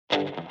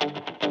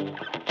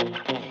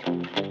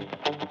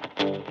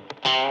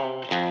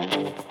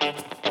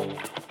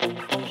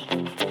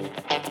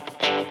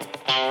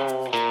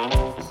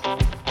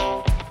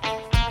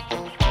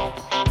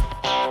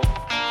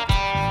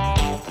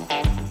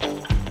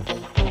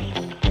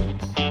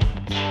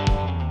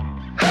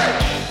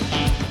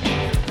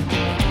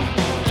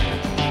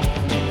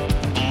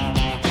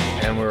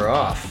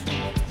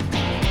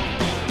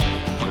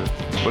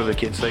the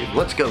kids say,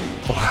 let's go.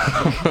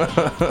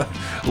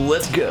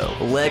 Let's go.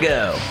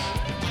 Lego.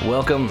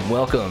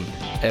 Welcome,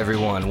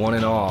 everyone, one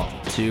and all,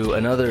 to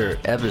another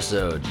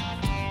episode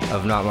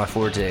of Not My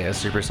Forte, a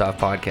Super Soft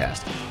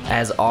podcast.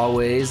 As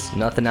always,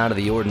 nothing out of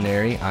the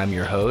ordinary. I'm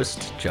your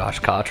host, Josh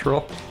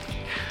Cottrell.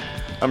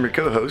 I'm your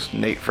co-host,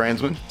 Nate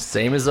Franzman.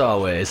 Same as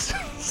always.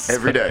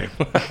 Every day.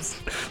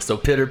 So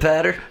pitter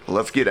patter.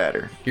 Let's get at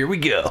her. Here we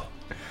go.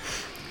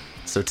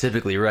 So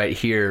typically right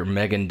here,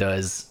 Megan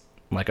does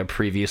like a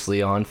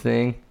previously on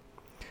thing,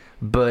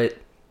 but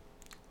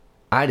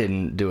I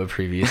didn't do a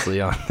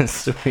previously on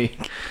this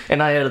week,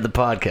 and I edited the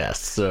podcast,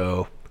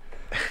 so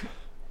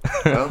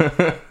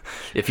Well,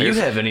 if you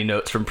have any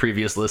notes from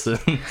previous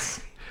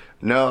listens.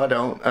 no, I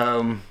don't.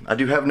 I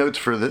do have notes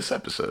for this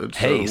episode, so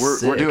Hey,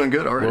 we're doing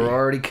good already. We're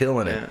already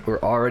killing it. Yeah.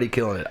 We're already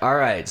killing it. All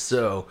right,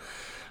 so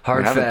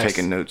I haven't facts.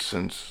 taken notes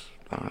since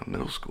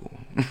middle school.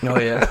 Oh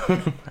yeah,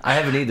 I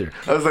haven't either.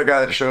 I was that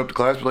guy that showed up to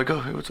class, be like,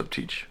 "Oh, hey, what's up,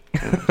 teach?"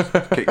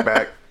 Kick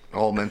back,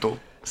 all mental.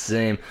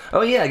 Same.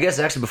 Oh yeah, I guess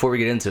actually before we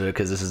get into it,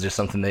 because this is just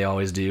something they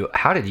always do.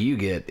 How did you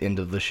get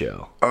into the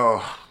show?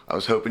 Oh, I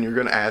was hoping you were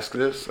going to ask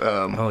this.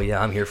 Oh yeah,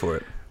 I'm here for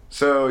it.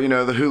 So, you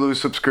know, the Hulu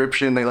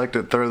subscription, they like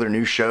to throw their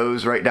new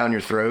shows right down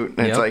your throat. And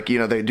It's Yep. like, you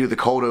know, they do the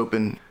cold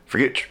open.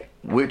 Forget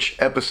which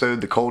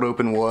episode the cold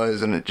open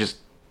was. And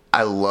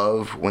I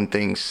love when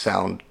things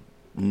sound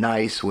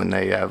nice, when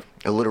they have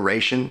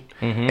alliteration.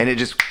 Mm-hmm. And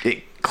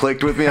it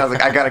clicked with me. I was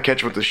like, I got to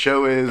catch what the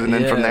show is. And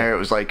then from Yeah. there, it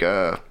was like,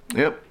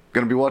 yep,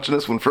 going to be watching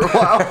this one for a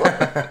while.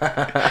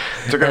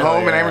 Took it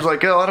home, and Amber's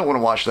like, oh, I don't want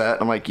to watch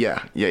that. I'm like,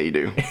 yeah, you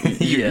do.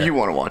 Yeah. You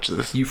want to watch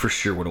this. You for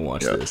sure want to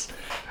watch Yep. this.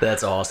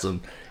 That's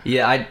awesome.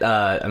 Yeah,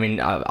 I mean,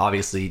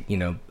 obviously, you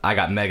know, I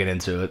got Megan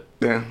into it,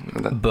 Yeah.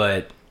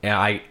 but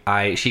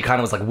she kind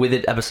of was like with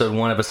it, episode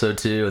 1, episode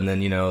 2, and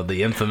then, you know,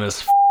 the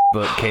infamous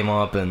book came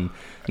up, and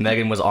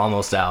Megan was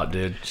almost out,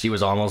 dude. She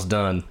was almost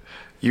done.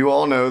 You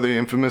all know the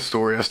infamous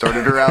story. I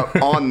started her out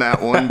on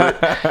that one, but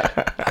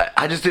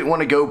I just didn't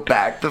want to go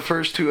back the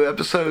first 2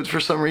 episodes for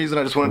some reason.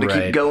 I just wanted to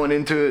Right. keep going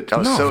into it. I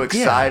was No, so yeah.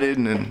 excited,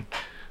 and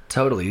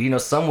Totally. You know,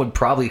 some would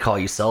probably call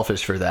you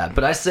selfish for that,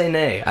 but I say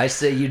nay. I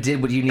say you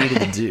did what you needed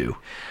to do.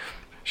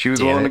 she was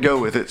Damn willing it. to go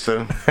with it.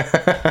 So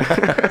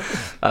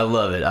I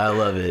love it. I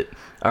love it.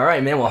 All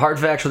right, man. Well, hard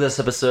facts for this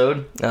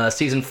episode.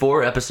 Season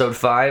 4, episode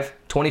 5,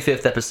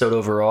 25th episode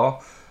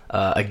overall.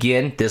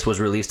 Again, this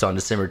was released on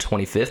December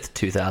 25th,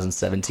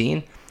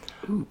 2017.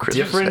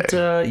 Christmas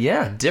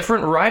Day.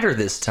 Different writer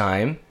this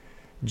time.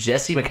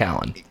 Jesse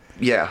McCowan.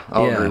 Yeah,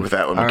 I'll agree with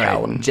that one, All right,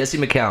 McCowan. Jesse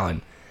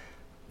McCowan.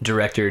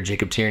 Director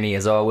Jacob Tierney,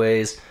 as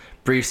always.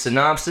 Brief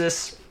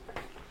synopsis.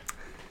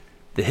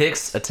 The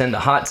Hicks attend a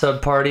hot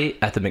tub party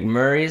at the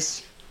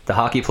McMurrays. The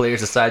hockey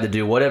players decide to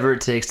do whatever it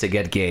takes to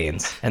get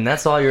gains. And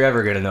that's all you're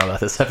ever going to know about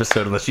this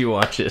episode unless you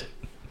watch it.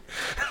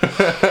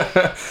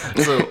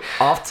 So,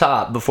 off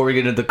top, before we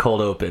get into the cold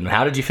open,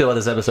 how did you feel about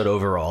this episode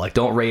overall? Like,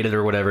 don't rate it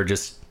or whatever,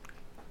 just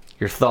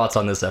your thoughts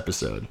on this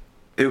episode.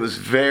 It was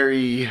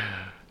very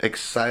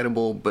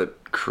excitable but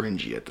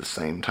cringy at the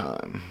same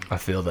time. I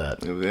feel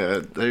that.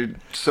 Yeah, there are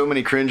so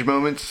many cringe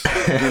moments.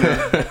 You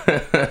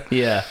know?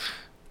 Yeah.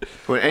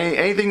 But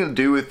anything to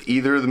do with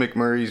either of the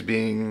McMurrays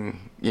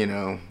being, you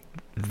know,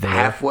 There.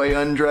 halfway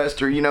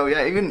undressed, or, you know,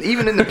 yeah,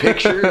 even in the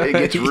picture, it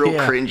gets real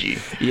Yeah. cringy.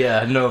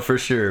 Yeah, no, for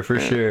sure, for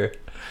sure.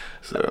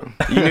 So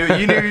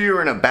you knew you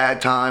were in a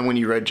bad time when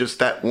you read just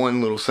that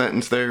one little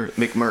sentence there,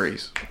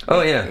 McMurrays.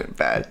 Oh, yeah.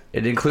 Bad.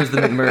 It includes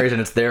the McMurrays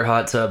and it's their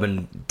hot tub,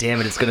 and damn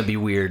it, it's going to be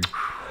weird.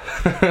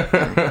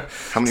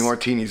 How many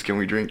martinis can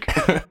we drink?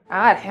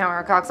 I'd hammer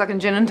a cocksucking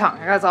gin and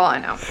tonic. That's all I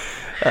know.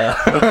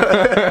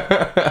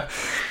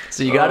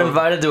 So you got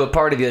invited to a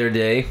party the other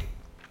day.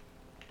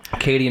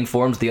 Katie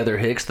informs the other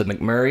Hicks the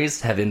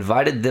McMurrays have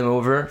invited them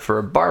over for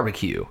a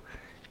barbecue.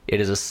 It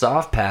is a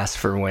soft pass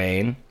for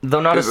Wayne, though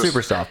not a It's a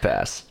super soft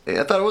pass.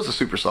 I thought it was a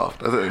super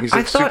soft. I thought he I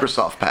said thought- super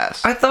soft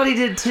pass. I thought he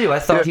did too. I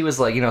thought Yeah. he was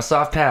like, you know,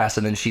 soft pass,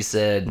 and then she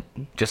said,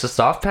 just a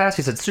soft pass?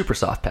 He said super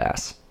soft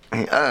pass.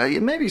 Yeah,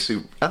 maybe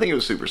super. I think it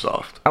was super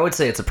soft. I would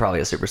say it's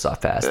probably a super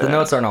soft pass. The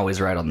notes aren't always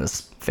right on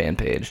this fan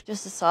page.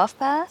 Just a soft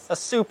pass? A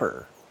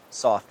super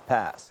soft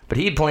pass. But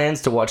he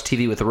plans to watch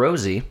TV with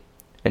Rosie,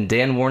 and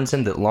Dan warns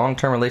him that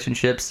long-term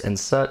relationships and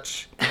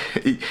such,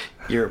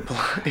 You're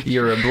blind.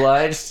 you're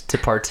obliged to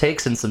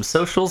partake in some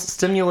social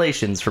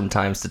stimulations from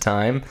times to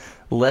time,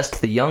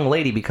 lest the young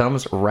lady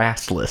becomes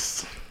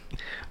restless.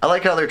 I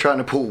like how they're trying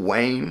to pull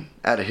Wayne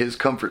out of his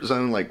comfort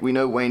zone. Like, we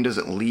know Wayne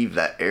doesn't leave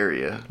that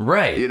area.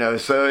 Right. You know,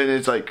 so and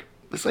it's like,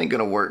 this ain't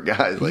gonna work,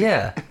 guys. Like,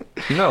 Yeah.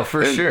 No,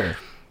 for And- sure.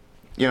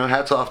 You know,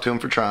 hats off to him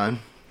for trying.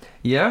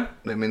 Yeah?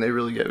 I mean,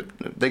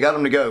 they got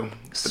him to go.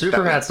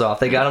 Super hats off.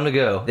 They got him to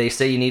go. They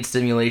say you need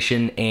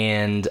stimulation,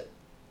 and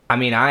I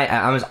mean,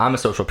 I'm a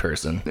social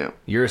person. Yeah.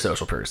 You're a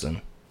social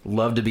person.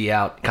 Love to be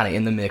out, kind of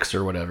in the mix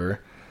or whatever.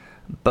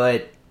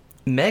 But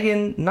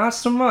Megan, not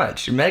so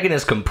much. Megan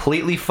is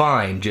completely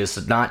fine,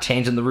 just not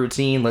changing the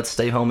routine. Let's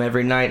stay home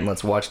every night and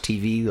let's watch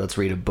TV. Let's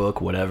read a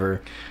book,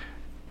 whatever.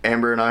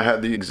 Amber and I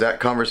had the exact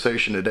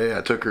conversation today.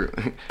 I took her,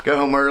 got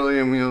home early,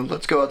 and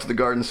let's go out to the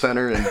garden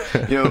center and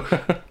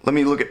let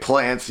me look at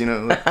plants.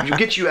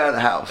 Get you out of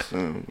the house.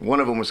 And one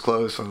of them was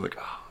closed, so I was like,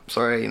 oh, I'm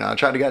sorry. I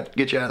tried to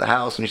get you out of the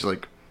house, and she's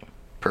like,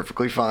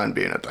 perfectly fine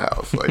being at the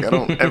house. Like I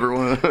don't ever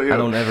want to. I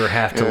don't ever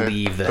have to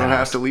leave the house. Don't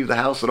have to leave the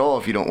house at all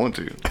if you don't want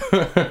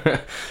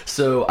to.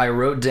 So I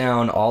wrote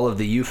down all of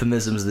the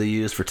euphemisms they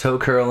use for toe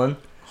curling.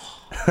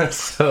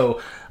 So.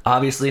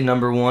 Obviously,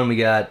 number one,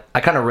 I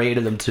kind of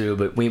rated them too,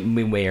 but I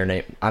may or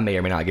may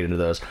not get into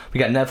those. We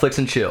got Netflix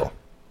and chill.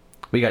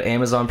 We got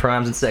Amazon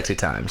Primes and sexy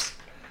times.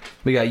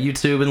 We got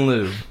YouTube and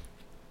lube.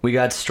 We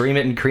got stream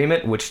it and cream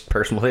it, which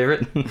personal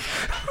favorite.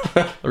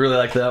 I really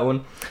like that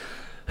one.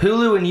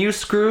 Hulu and you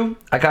screw.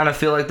 I kind of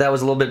feel like that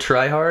was a little bit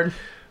try hard,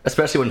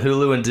 especially when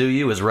Hulu and do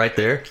you was right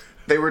there.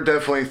 They were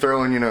definitely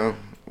throwing,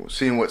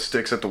 seeing what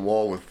sticks at the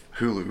wall with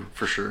Hulu,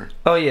 for sure.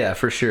 Oh, yeah,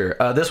 for sure.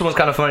 This one's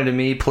kind of funny to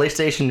me.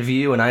 PlayStation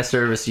View and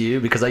iService U,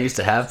 because I used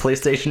to have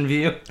PlayStation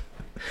View.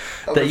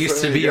 That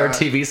used to be our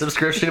TV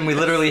subscription. We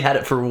literally had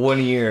it for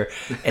 1 year,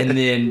 and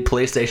then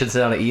PlayStation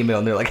sent out an email,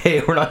 and they're like,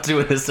 hey, we're not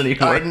doing this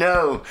anymore. I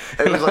know.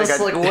 It was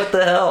like, what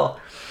the hell?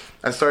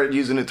 I started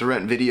using it to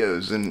rent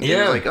videos, and it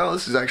was like, oh,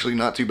 this is actually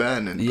not too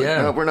bad. And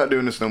no, we're not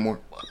doing this no more.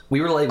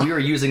 We were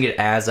using it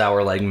as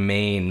our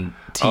main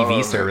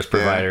TV service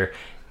provider,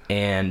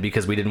 and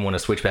because we didn't want to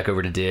switch back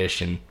over to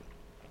Dish, and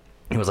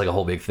it was like a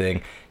whole big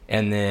thing.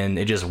 And then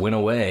it just went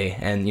away,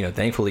 and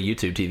thankfully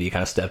YouTube TV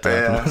kind of stepped up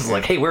and was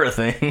like, hey, we're a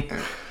thing.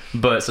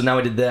 But so now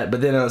we did that.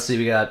 But then let's see,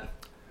 we got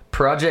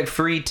Project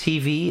Free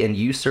TV and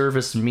You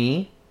Service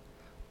Me,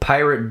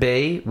 Pirate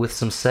Bay with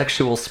some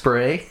sexual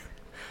spray,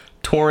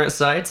 torrent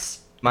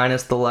sites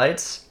minus the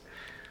lights,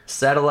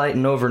 Satellite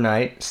and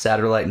Overnight,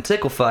 Satellite and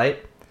Tickle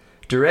Fight,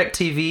 Direct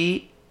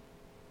TV,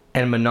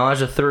 and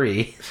Menage a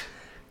 3,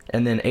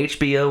 and then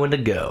HBO and To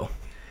Go.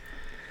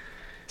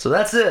 So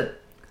that's it.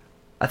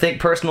 I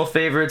think personal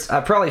favorites, I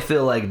probably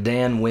feel like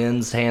Dan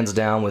wins hands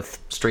down with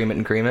Stream It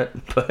and Cream It,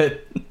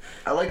 but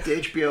I like the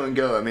HBO and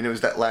Go. I mean, it was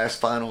that last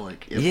final,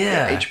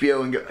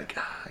 HBO and Go.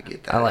 I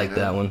get that. I like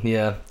that one.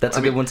 Yeah, that's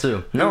a good one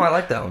too. No, I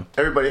like that one.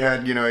 Everybody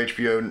had,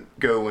 HBO and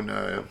Go when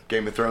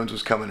Game of Thrones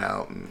was coming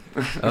out. And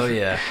oh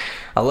yeah,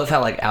 I love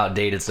how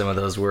outdated some of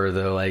those were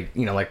though. Like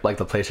the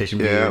PlayStation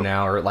View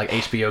now, or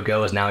HBO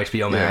Go is now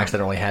HBO Max. They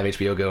don't really have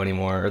HBO Go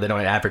anymore, or they don't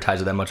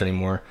advertise it that much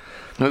anymore.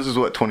 This is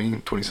what,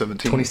 2017?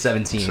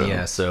 2017, so.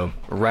 Yeah. So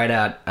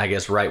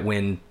right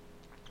when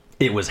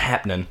it was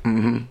happening.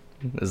 Mm-hmm.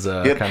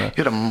 You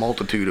had a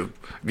multitude of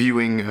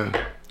viewing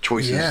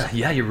choices.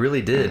 Yeah, you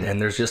really did. And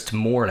there's just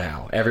more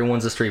now.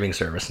 Everyone's a streaming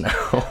service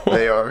now.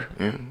 They are,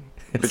 yeah.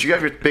 But you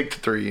got your big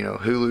three,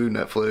 Hulu,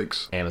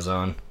 Netflix.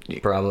 Amazon,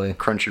 probably.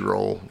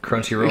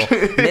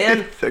 Crunchyroll.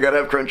 Man, they gotta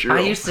have Crunchyroll. I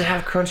used to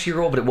have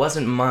Crunchyroll, but it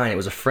wasn't mine. It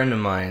was a friend of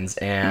mine's.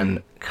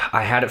 And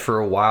I had it for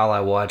a while.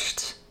 I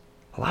watched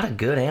a lot of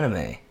good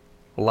anime.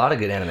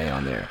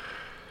 On there.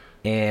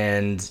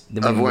 And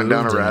then I've went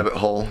down a rabbit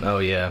hole. Oh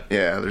yeah.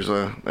 Yeah, there's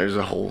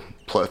a whole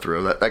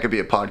plethora that could be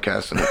a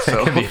podcast in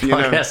itself. That could be a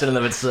podcast in and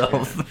of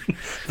itself.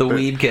 The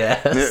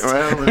Weebcast. Yeah,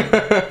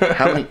 well,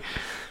 how many?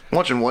 I'm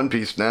watching One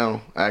Piece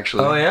now,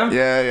 actually. Oh yeah.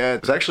 Yeah.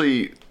 It's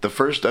actually the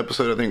first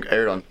episode I think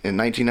aired in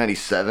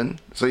 1997.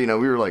 So we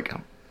were like,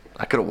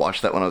 I could have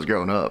watched that when I was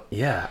growing up.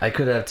 Yeah, I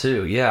could have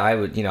too. Yeah, I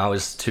would. I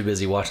was too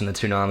busy watching the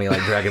Toonami,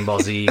 like Dragon Ball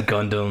Z,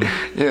 Gundam.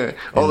 Yeah,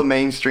 all the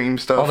mainstream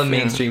stuff. All the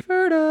mainstream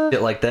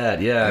shit like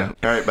that. Yeah.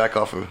 All right, back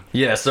off of.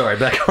 Yeah, sorry,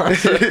 back on.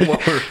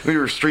 We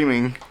were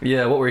streaming.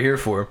 Yeah, what we're here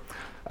for.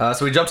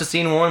 So we jumped to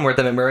scene one. We're at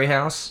the McMurray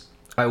house.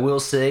 I will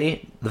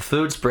say the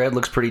food spread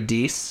looks pretty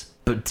decent.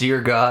 But dear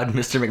God,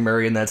 Mr.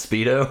 McMurray in that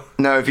Speedo.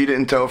 No, if you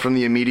didn't tell from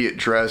the immediate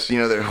dress,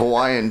 their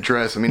Hawaiian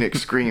dress, it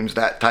screams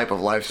that type of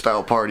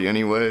lifestyle party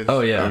anyways. Oh,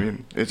 yeah.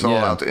 It's all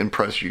out to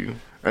impress you.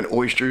 And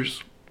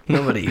oysters.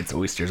 Nobody eats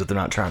oysters if they're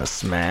not trying to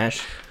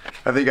smash.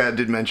 I think I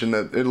did mention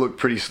that it looked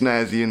pretty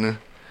snazzy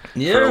for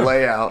the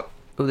layout.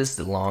 Oh, this is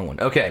the long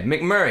one. Okay,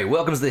 McMurray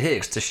welcomes the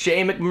Hicks to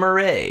Shea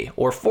McMurray,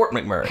 or Fort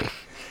McMurray.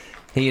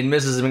 He and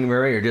Mrs.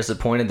 McMurray are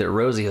disappointed that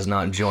Rosie has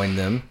not joined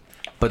them,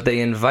 but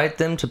they invite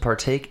them to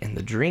partake in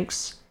the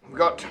drinks. We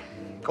got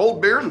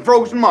cold beers and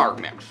frozen marg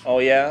mix. Oh,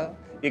 yeah?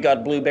 You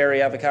got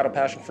blueberry, avocado,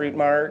 passion fruit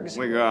margs?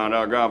 We got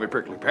agave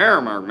prickly pear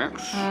marg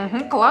mix.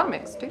 Colada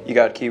mix, too. You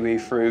got kiwi,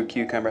 fruit,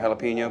 cucumber,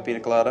 jalapeno, pina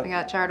colada? We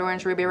got charred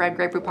orange, ruby red,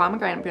 grapefruit,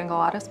 pomegranate, pina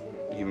coladas.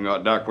 Even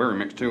got daiquiri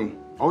mix, too.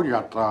 Oh, you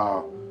got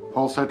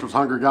whole citrus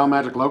hungry gal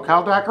magic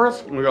local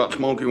daiquiris? We got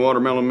smoky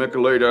watermelon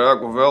michelada,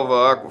 aqua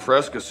velva, aqua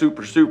fresca,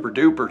 super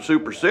duper,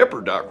 super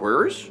sipper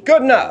daiquiris.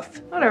 Good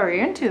enough. Whatever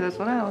you're into, that's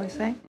what I always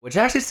say. Which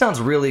actually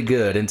sounds really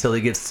good until he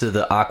gets to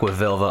the aqua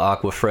velva,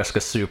 aqua fresca,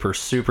 super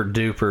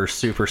duper,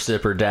 super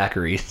sipper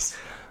daiquiris,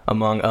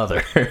 among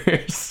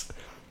others.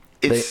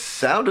 It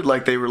sounded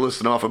like they were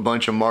listing off a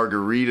bunch of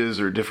margaritas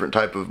or different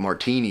type of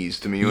martinis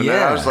to me. And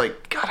Yeah. I was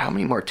like, God, how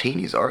many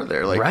martinis are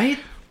there? Like, Right?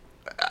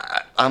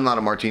 I'm not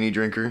a martini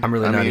drinker. I'm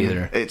really not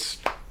either. It's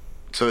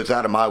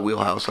out of my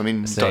wheelhouse.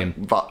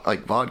 Same.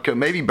 Like vodka,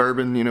 maybe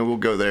bourbon. We'll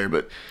go there,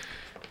 but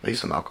There's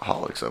some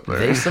alcoholics up there.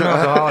 There's some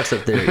alcoholics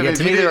up there. Yeah, If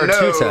to you me there are didn't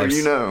two know, types.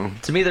 you know.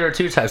 To me there are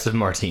two types of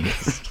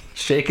martinis: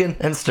 shaken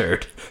and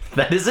stirred.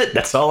 That is it.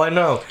 That's all I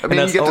know. I And mean,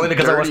 that's you get only the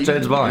because I watched dirty,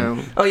 James Bond.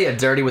 you know, Oh yeah,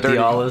 dirty with dirty.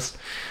 the olives.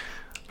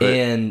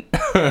 And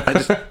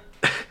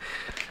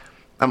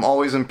I'm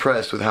always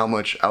impressed with how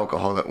much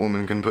alcohol that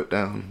woman can put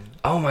down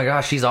oh my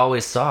gosh, she's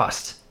always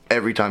sauced.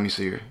 every time you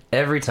see her.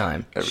 Every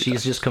time.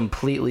 She's just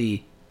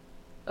completely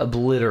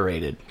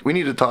obliterated. We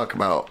need to talk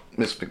about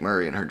Miss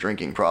McMurray and her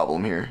drinking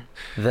problem here.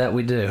 That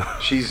we do.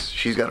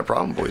 She's got a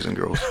problem, boys and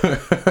girls.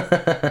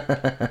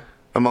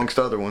 Amongst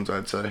other ones,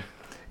 I'd say.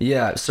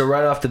 Yeah, so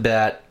right off the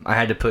bat, I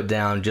had to put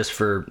down just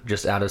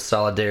out of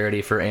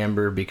solidarity for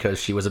Amber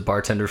because she was a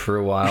bartender for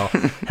a while,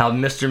 how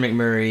Mr.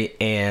 McMurray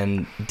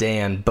and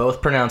Dan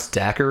both pronounced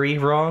daiquiri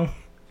wrong.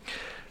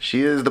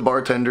 She is the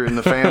bartender in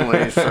the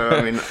family, so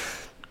I mean,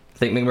 I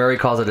think McMurray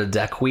calls it a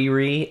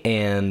daiquiri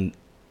and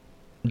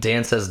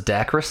Dan says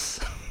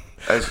daiquiris.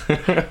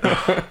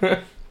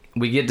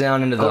 We get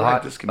down into the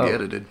hot. This can be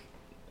edited.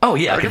 Oh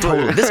yeah,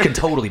 this could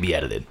totally be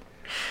edited.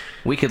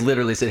 We could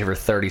literally sit here for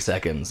 30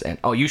 seconds and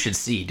you should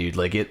see, dude,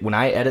 like when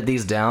I edit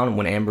these down,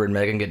 when Amber and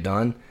Megan get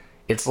done,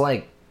 it's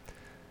like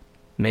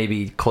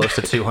maybe close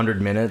to 200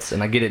 minutes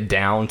and I get it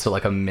down to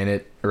like a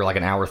minute or like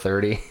an hour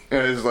 30.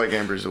 Yeah, it's like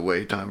Amber's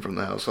away time from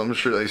the house, so I'm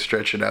sure they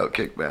stretch it out,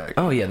 kick back.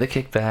 Oh yeah, they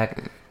kick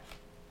back.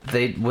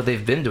 What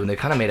they've been doing, they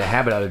kind of made a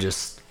habit out of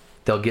just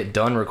they'll get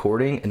done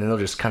recording and then they'll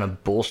just kind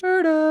of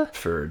bullshit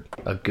for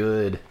a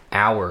good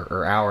hour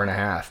or hour and a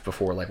half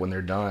before like when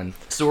they're done.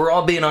 So we're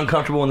all being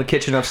uncomfortable in the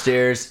kitchen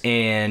upstairs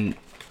and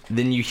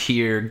then you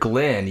hear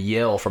Glenn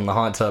yell from the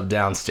hot tub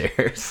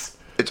downstairs.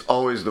 It's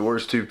always the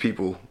worst two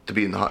people to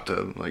be in the hot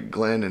tub, like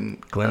Glenn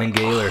and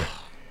Gaylor.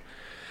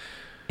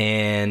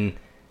 And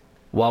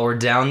while we're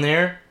down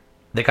there,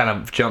 they kind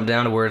of jump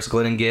down to where it's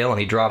Glenn and Gale and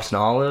he drops an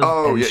olive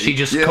and yeah, she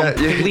just yeah.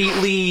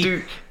 completely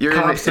Dude, you're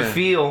cops in the the-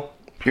 feel.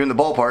 You're in the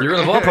ballpark. You're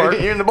in the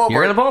ballpark. You're in the ballpark.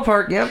 You're in the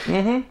ballpark. Yep.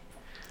 Mm-hmm.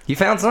 You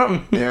found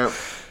something. Yeah.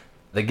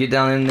 They get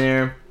down in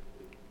there.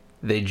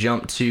 They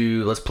jump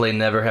to Let's Play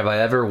Never Have I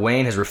Ever.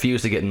 Wayne has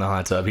refused to get in the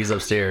hot tub. He's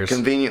upstairs.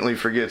 Conveniently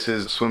forgets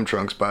his swim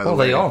trunks, by the Well,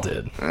 way. they all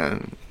did.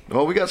 And,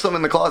 well, we got some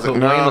in the closet.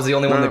 But Wayne was the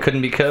only one that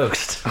couldn't be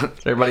coaxed.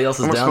 Everybody else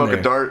is I'm gonna down smoke there.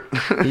 a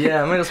dart.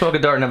 Yeah, I'm gonna smoke a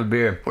dart and have a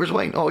beer. Where's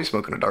Wayne? Oh, he's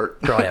smoking a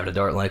dart. Probably having a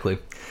dart, likely.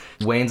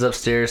 Wayne's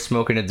upstairs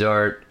smoking a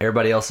dart.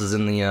 Everybody else is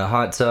in the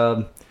hot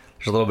tub.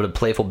 There's a little bit of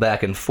playful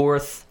back and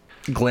forth.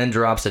 Glenn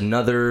drops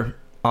another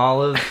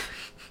olive,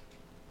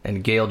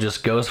 and Gail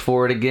just goes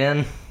for it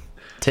again,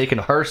 taking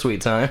her sweet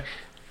time.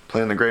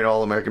 Playing the great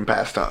All-American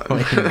pastime.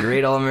 Like a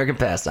great All-American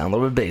pastime, a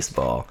little bit of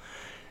baseball.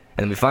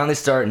 And then we finally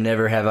start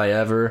Never Have I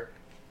Ever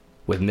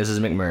with Mrs.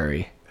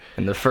 McMurray.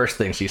 And the first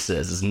thing she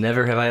says is,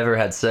 never have I ever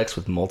had sex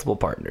with multiple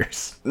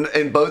partners.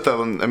 And both of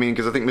them, I mean,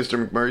 because I think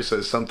Mr. McMurray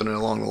says something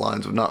along the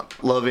lines of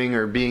not loving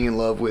or being in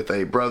love with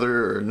a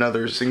brother or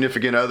another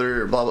significant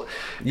other or blah, blah.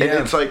 Yeah. And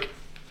it's like,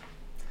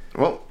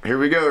 well, here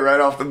we go, right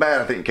off the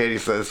bat. I think Katie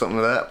says something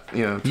to that, to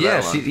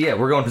Yeah, that line.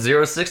 we're going from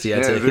 0 to 60. I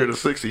take 0 it. to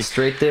 60.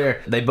 Straight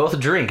there. They both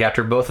drink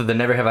after both of the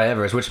Never Have I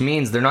Ever's, which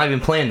means they're not even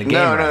playing the game.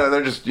 No, right.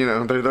 they're just,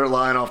 they're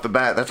lying off the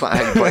bat. That's not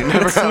how you play Never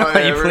That's Have not I how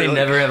you Ever. play Like-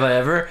 Never Have I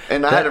Ever.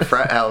 And I had a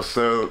frat house,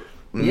 so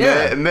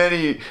Yeah.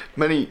 many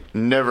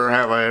Never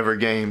Have I Ever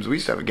games. We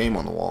used to have a game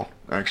on the wall,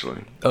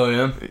 actually. Oh,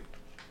 yeah?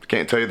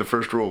 Can't tell you the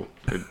first rule.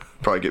 It'd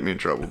probably get me in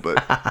trouble, but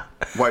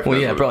wife Well,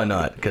 knows yeah, what it- probably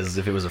not, because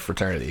if it was a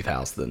fraternity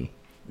house, then...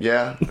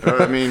 Yeah,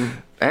 I mean,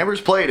 Amber's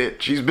played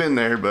it. She's been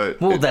there,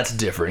 but Well, that's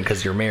different,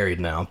 because you're married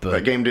now, but...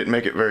 that game didn't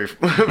make it very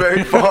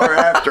very far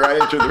after I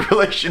entered the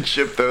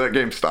relationship, though. That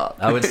game stopped.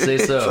 I would say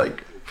so. It's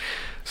like,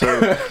 so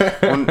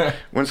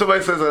when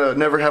somebody says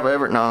never have I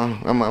ever, no,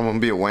 I'm gonna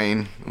be a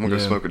Wayne. I'm gonna go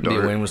smoke a Be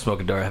dart. Wayne, we'll smoke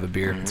a dart, have a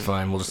beer. It's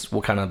fine.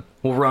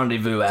 We'll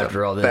rendezvous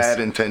after all this.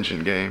 Bad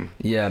intention game.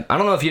 Yeah, I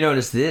don't know if you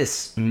noticed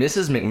this,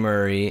 Mrs.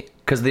 McMurray,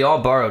 because they all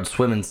borrowed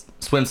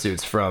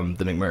swimsuits from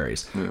the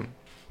McMurrays. Yeah.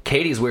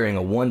 Katie's wearing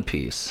a one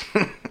piece,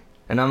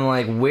 and I'm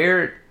like,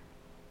 where?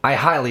 I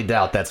highly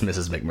doubt that's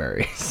Mrs.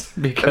 McMurray's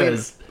I mean,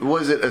 because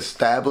was it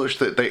established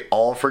that they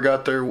all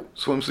forgot their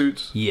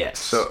swimsuits? yes,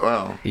 So,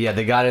 wow. yeah,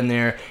 they got in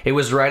there. It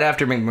was right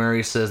after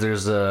McMurray says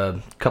there's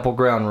a couple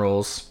ground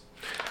rules.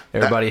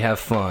 Everybody have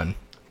fun,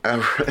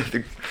 Where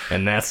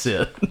and that's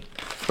it. did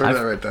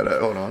I write that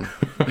at? Hold on.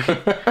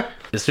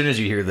 As soon as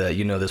you hear that,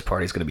 you know this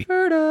party's gonna be.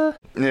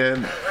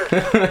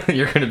 Yeah,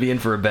 You're gonna be in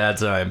for a bad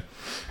time.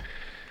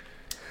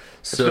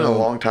 it's been a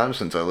long time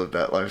since I lived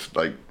that life.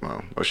 Like,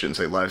 well, I shouldn't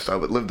say lifestyle,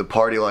 but lived the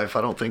party life.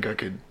 I don't think I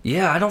could.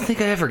 Yeah, I don't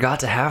think I ever got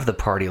to have the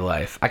party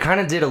life. I kind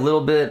of did a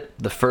little bit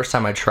the first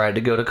time I tried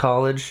to go to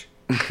college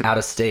out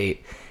of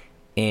state,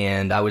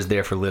 and I was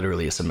there for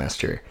literally a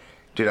semester.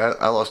 Dude,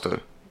 I lost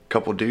a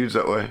couple dudes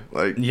that way.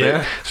 Like, Yeah?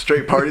 they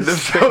straight partied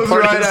themselves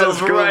partied right out of themselves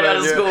school. right man. out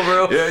of school,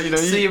 bro. Yeah,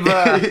 See you,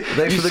 bye.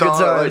 Thanks for the good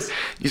saw, times.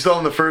 you saw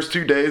them the first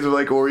 2 days of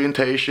like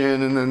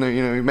orientation, and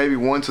then maybe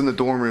once in the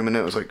dorm room, and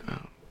it was like. Oh.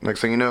 Next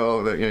thing you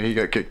know, he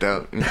got kicked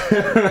out. He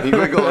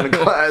quit going to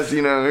class.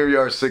 Here you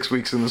are, 6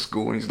 weeks in the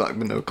school, and he's not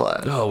been no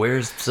class. Oh,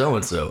 where's so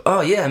and so? Oh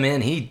yeah,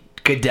 man, he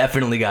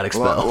definitely got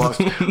expelled.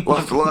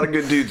 Lost a lot of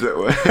good dudes that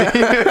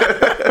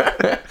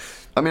way.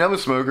 I mean, I'm a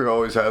smoker,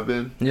 always have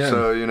been. Yeah.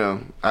 So, you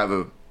know, I have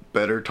a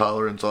better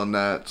tolerance on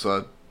that, so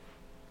I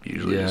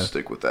usually just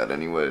stick with that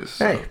anyways.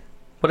 So. Hey,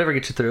 whatever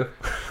gets you through.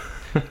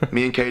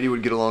 Me and Katie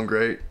would get along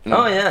great.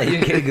 Oh yeah, you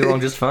and Katie get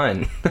along just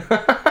fine.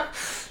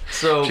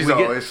 So She's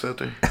always sit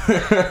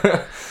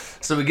there.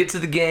 So we get to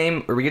the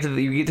game, or we get to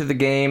the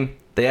game.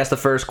 They ask the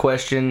first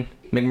question.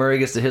 McMurray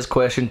gets to his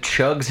question,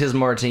 chugs his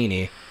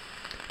martini.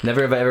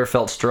 Never have I ever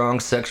felt strong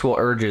sexual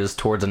urges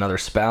towards another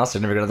spouse,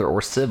 significant other,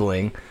 or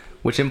sibling,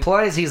 which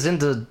implies he's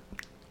into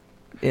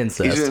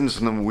incest. He's in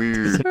some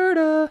weird.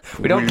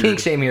 We don't kink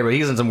shame here, but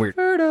he's in some weird.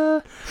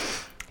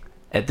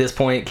 At this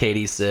point,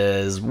 Katie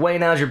says,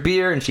 "Wayne, how's your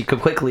beer?" And she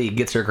quickly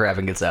gets her crap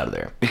and gets out of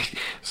there.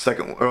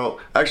 Second,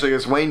 well, actually, I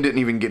guess Wayne didn't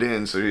even get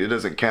in, so it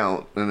doesn't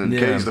count. And then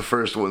Katie's the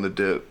first one to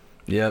dip.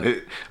 Yeah,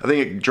 I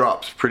think it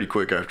drops pretty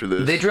quick after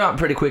this. They drop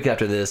pretty quick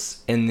after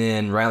this, and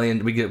then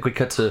we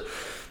cut to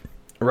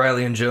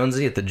Riley and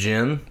Jonesy at the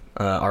gym,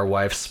 our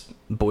wife's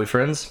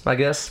boyfriends, I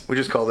guess. We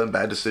just call them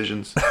bad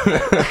decisions. We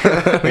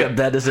got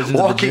bad decisions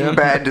at the gym. Walking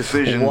bad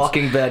decisions.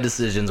 Walking bad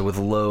decisions with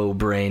low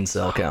brain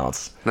cell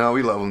counts. No,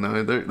 we love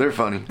them though. They're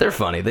funny. They're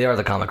funny. They are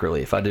the comic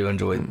relief. I do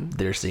enjoy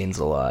their scenes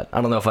a lot.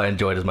 I don't know if I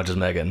enjoyed as much as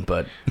Megan,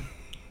 but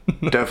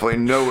definitely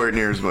nowhere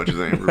near as much as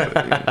Amber. But,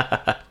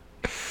 yeah.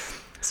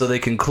 So they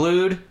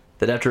conclude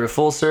that after a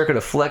full circuit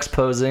of flex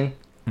posing,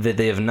 that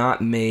they have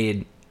not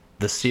made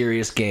the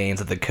serious gains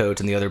that the coach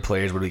and the other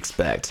players would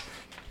expect.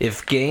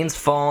 If gains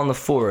fall in the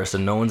forest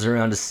and no one's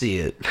around to see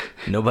it,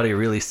 nobody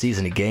really sees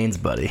any gains,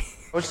 buddy.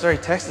 Coach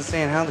started texting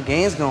saying how the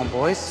game's going,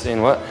 boys.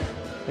 Saying what?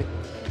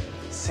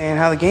 Saying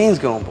how the game's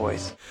going,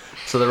 boys.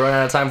 So they're running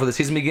out of time before the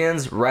season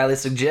begins. Riley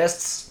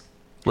suggests,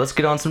 let's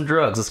get on some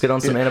drugs. Let's get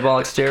on some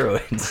anabolic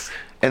steroids.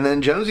 And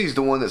then Jonesy's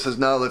the one that says,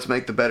 "No, let's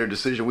make the better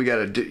decision. We got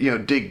to,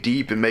 dig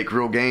deep and make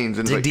real gains."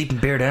 And Dig deep and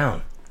bear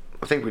down.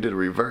 I think we did a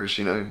reverse.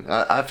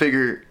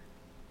 I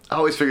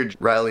always figured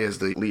Riley as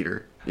the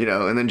leader.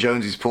 And then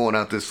Jonesy's pulling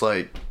out this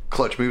like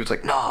clutch move. It's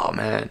like, no,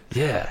 man.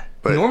 Yeah.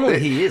 But normally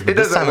he is, but it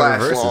this doesn't time it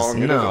last reverses. long.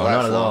 It No, doesn't last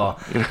not at long. all.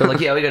 They're like,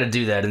 yeah, we got to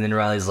do that, and then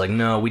Riley's like,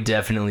 no, we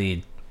got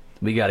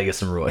to get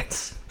some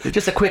roids.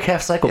 Just a quick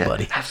half cycle,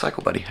 buddy. Half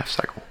cycle, buddy. Half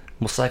cycle.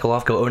 We'll cycle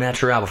off, go au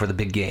natural before the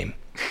big game.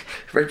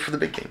 Ready for the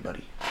big game,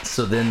 buddy.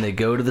 So then they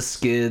go to the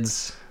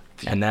skids,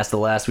 and that's the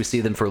last we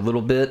see them for a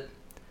little bit.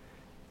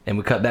 And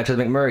we cut back to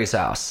the McMurray's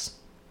house,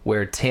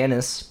 where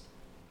Tanis,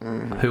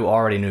 who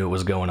already knew what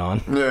was going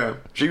on. Yeah,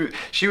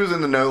 she was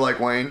in the know like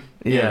Wayne.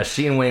 Yeah,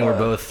 she and Wayne were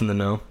both in the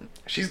know.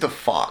 She's the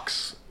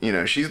fox.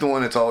 She's the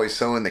one that's always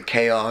sowing the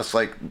chaos.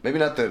 Like maybe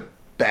not the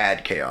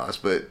bad chaos,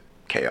 but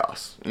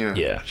chaos.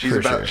 Yeah,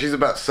 she's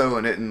about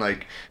sowing it, and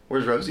like,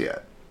 where's Rosie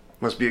at?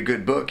 Must be a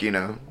good book,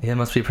 Yeah, it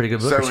must be a pretty good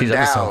book. Sowing She's up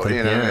to doubt, something.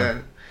 yeah.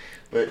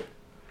 But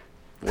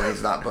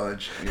Wayne's not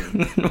budged.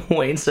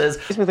 Wayne says,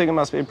 Makes me think it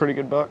must be a pretty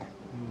good book.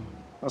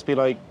 Must be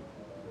like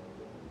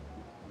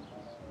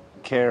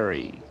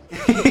Carrie.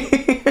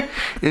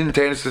 And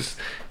Tanis is,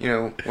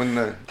 when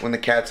the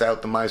cat's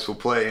out, the mice will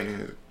play,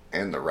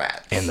 and the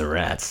rats. and the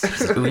rats.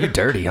 She's like, ooh, you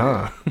dirty,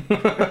 huh?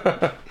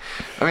 I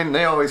mean,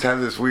 they always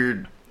have this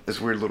weird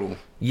little.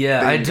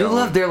 Yeah, thing I do going.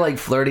 love their like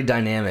flirty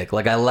dynamic.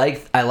 Like I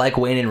like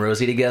Wayne and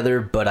Rosie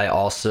together, but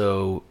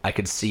I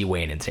could see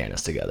Wayne and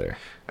Tanis together.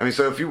 I mean,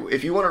 so if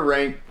you want to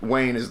rank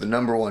Wayne as the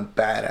number one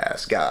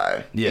badass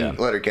guy, in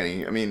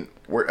Letterkenny,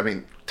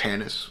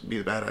 Tanis would be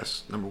the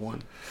badass number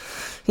one.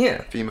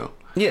 Yeah, Female.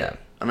 yeah.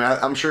 I mean,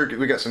 I'm sure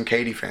we got some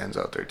Katie fans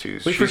out there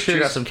too. We for sure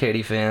got some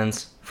Katie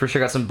fans. For sure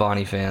got some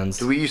Bonnie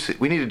fans. We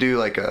need to do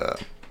like a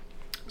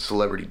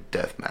celebrity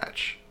death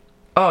match.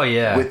 Oh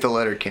yeah, With the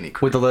Letterkenny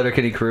crew. with the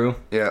Letterkenny crew.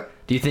 Yeah.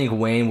 Do you think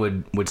Wayne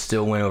would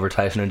still win over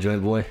Tyson and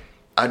Joint Boy?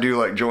 I do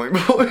like Joint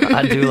Boy.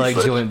 I do like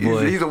Joint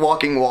Boy. He's a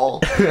walking wall.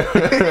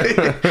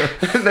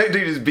 That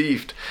dude is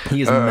beefed.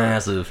 He is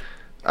massive.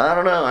 I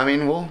don't know. I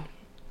mean, we'll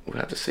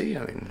have to see.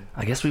 I mean,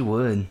 I guess we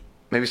would.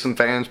 maybe some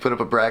fans put up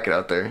a bracket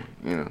out there.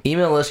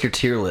 Email us your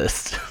tier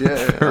list. Yeah,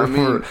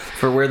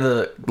 for where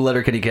the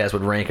Letterkenny cast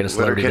would rank in a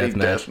celebrity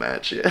death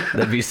match. Yeah.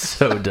 That'd be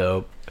so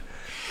dope.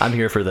 I'm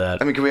here for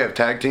that. I mean, can we have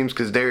tag teams?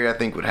 Because Derry, I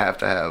think, would have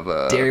to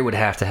have. Derry would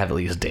have to have at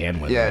least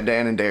Dan with Yeah, him.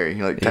 Dan and Derry,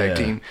 tag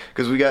team.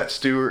 Because we got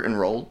Stewart and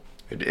Roll.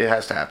 It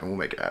has to happen. We'll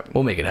make it happen.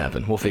 We'll make it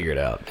happen. We'll figure it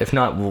out. If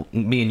not,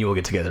 me and you will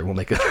get together. We'll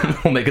make a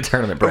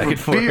tournament bracket Over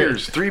for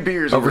beers, it. 3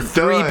 beers. Over we're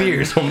 3 done.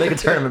 beers, we'll make a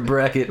tournament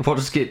bracket. We'll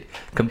just get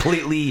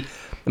completely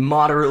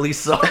moderately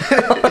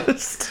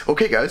sauced.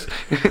 Okay, guys.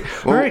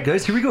 All right,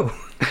 guys, here we go.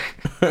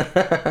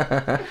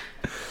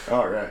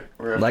 All right.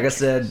 Like I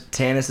said,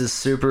 Tanis is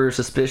super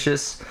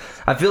suspicious.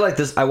 I feel like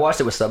this. I watched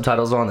it with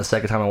subtitles on the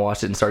second time I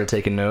watched it and started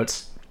taking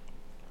notes.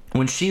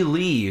 When she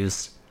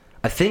leaves,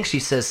 I think she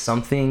says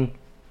something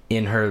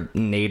in her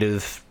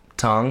native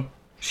tongue.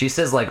 She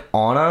says like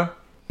 "Anna"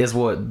 is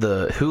what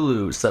the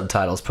Hulu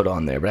subtitles put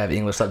on there, but I have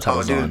English Oh,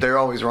 subtitles dude, on. they're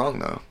always wrong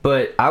though.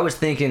 But I was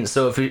thinking,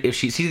 so if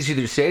she's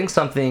either saying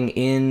something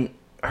in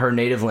her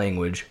native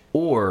language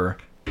or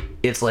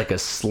it's like a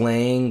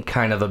slang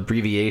kind of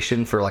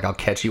abbreviation for like "I'll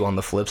catch you on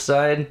the flip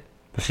side,"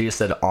 But she just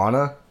said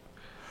Anna.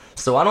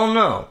 So I don't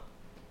know.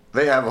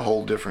 They have a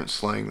whole different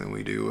slang than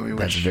we do. I mean,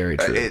 That's very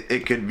true.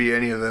 It could be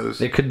any of those.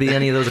 It could be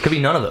any of those. It could be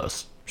none of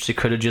those. She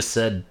could have just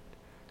said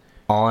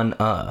on.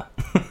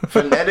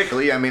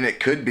 Phonetically, I mean, it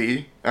could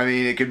be. I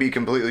mean, it could be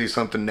completely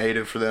something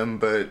native for them,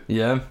 but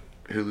Yeah.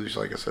 Hulu's,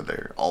 like I said,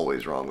 they're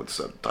always wrong with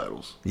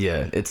subtitles.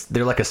 Yeah.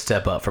 They're like a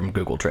step up from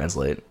Google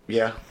Translate.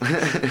 Yeah.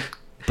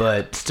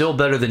 But still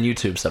better than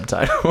YouTube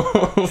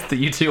subtitles. the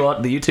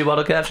YouTube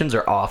auto captions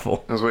are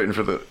awful. I was waiting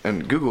for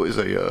and Google is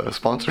a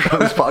sponsor of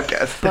this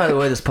podcast. By the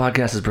way, this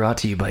podcast is brought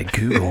to you by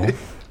Google.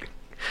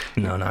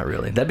 No, not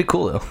really. That'd be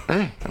cool though.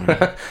 Hey,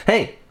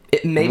 Hey,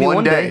 maybe One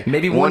one day. day.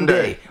 Maybe One one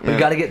day. day. We've Yeah.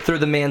 got to get through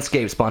the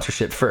Manscaped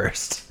sponsorship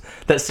first.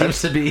 That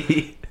seems to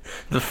be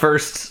the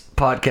first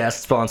podcast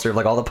sponsor of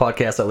like all the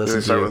podcasts I listen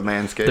They start to. with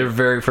Manscaped? Their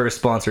very first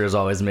sponsor is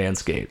always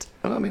Manscaped.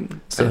 I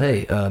mean, So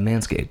hey,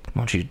 Manscaped,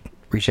 why don't you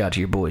reach out to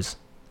your boys?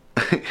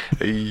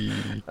 hey.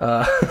 Wait,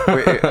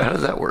 how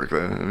does that work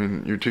though? I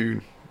mean, your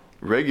two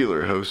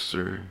regular hosts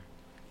are.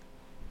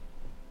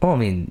 Well, I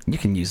mean, you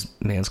can use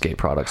Manscaped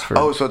products for.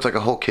 Oh, so it's like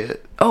a whole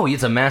kit. Oh,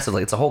 it's a massive,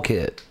 like it's a whole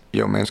kit.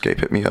 Yo, Manscaped,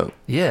 hit me up.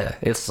 Yeah,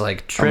 it's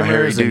like I'm a hairy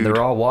trimmers and dude.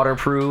 they're all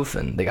waterproof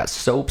and they got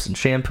soaps and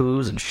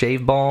shampoos and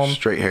shave balm.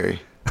 Straight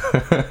hairy.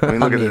 I mean,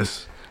 look at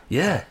this.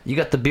 Yeah, you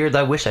got the beard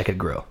I wish I could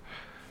grow.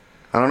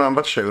 I don't know. I'm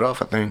about to shave it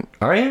off, I think.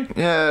 Are you?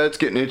 Yeah, it's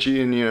getting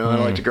itchy, and I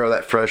like to grow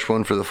that fresh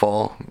one for the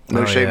fall.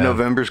 No Oh, Shave yeah.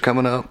 November's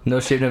coming up. No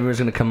Shave November is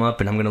gonna come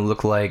up and I'm gonna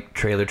look like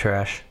trailer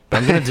trash.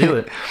 But I'm gonna do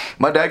it.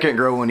 My dad can't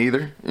grow one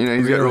either. He's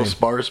got real Really?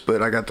 sparse,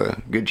 but I got the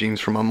good genes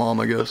from my mom,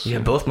 I guess. Yeah,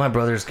 both my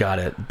brothers got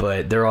it,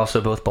 but they're also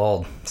both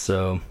bald.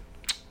 So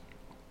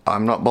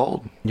I'm not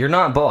bald. you're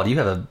not bald. You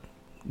have a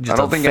just I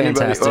don't a think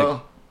fantastic. anybody.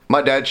 Well,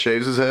 my dad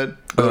shaves his head,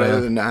 but Oh, yeah.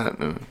 other than that,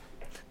 no.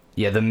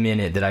 Yeah, the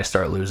minute that I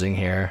start losing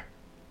hair,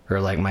 or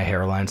like my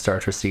hairline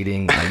starts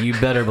receding, like, you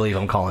better believe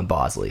I'm calling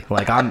Bosley.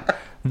 Like I'm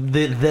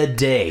the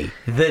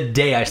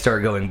day I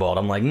start going bald,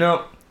 I'm like,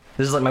 nope,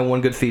 this is like my one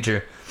good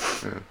feature.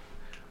 Well,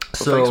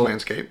 So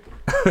thanks,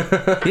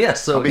 Manscaped. yeah,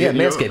 so be yeah,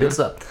 hitting you up, Manscaped, man. what's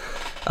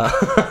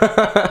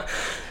up?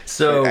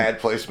 So Ad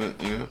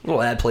placement,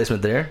 little ad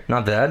placement there,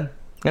 not bad.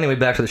 Anyway,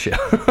 back to the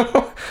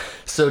show.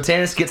 So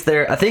Tannis gets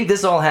there. I think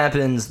this all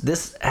happens.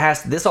 This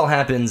all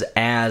happens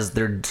as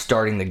they're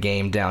starting the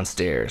game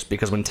downstairs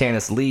because when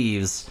Tannis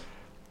leaves,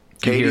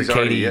 you hear Katie's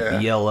already,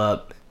 Katie yell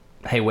up,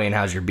 "Hey Wayne,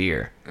 how's your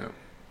beer?" Yeah.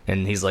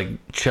 And he's like,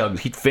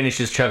 he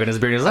finishes chugging his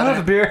beer. He goes, "I don't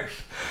have a beer."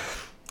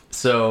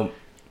 So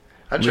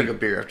I'd chug a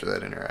beer after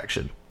that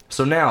interaction.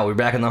 So now we're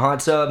back in the hot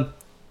tub.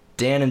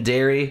 Dan and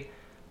Derry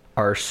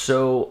are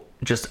so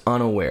just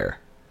unaware.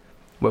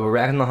 Well, we're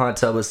back in the hot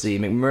tub. Let's see.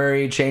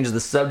 McMurray changes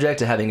the subject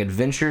to having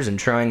adventures and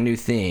trying new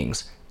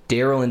things.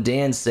 Daryl and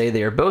Dan say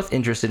they are both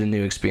interested in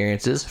new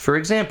experiences. For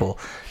example,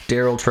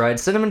 Daryl tried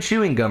cinnamon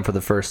chewing gum for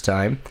the first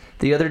time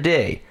the other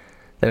day.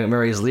 Then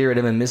McMurray's leer at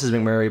him and Mrs.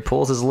 McMurray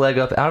pulls his leg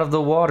up out of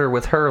the water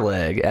with her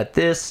leg. At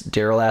this,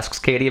 Daryl asks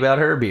Katie about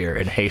her beer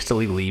and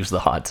hastily leaves the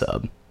hot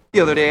tub. The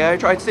other day I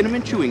tried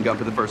cinnamon chewing gum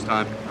for the first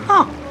time.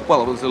 Huh.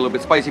 Well, it was a little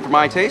bit spicy for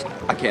my taste.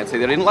 I can't say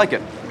that I didn't like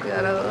it.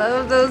 Gotta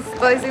love those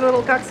spicy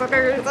little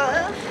cocksuckers.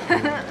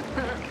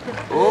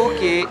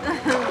 Okay.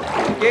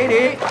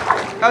 Katie,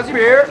 how's your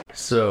beer?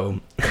 So,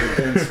 The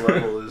dense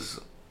level is,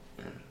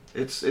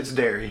 it's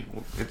dairy.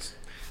 It's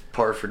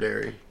par for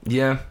dairy.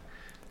 yeah.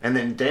 And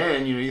then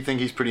Dan, you think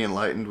he's pretty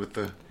enlightened with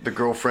the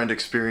girlfriend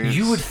experience.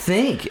 You would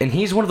think, and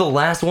he's one of the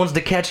last ones to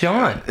catch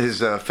on.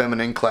 His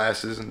feminine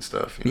classes and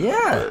stuff.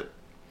 Yeah. But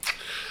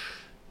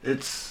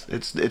it's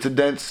a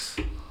dense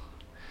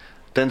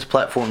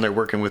platform they're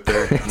working with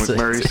there,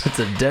 McMurray's. It's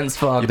a dense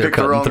fog You they're picked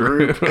the cutting wrong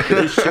through. group.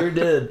 They sure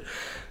did.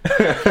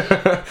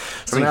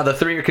 So now the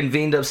three are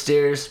convened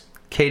upstairs,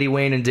 Katie,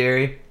 Wayne, and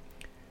Derry,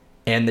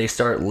 and they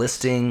start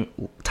listing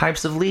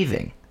types of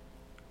leaving.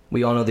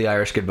 We all know the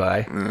Irish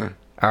goodbye.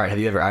 All right, have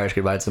you ever Irish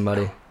goodbye'd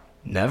somebody?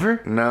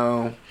 Never?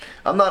 No,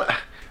 I'm not.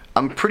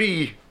 I'm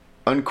pretty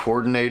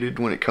uncoordinated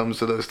when it comes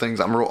to those things.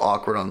 I'm real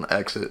awkward on the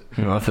exit.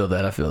 No, I feel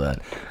that.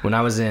 When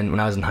I was in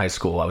high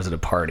school, I was at a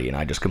party and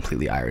I just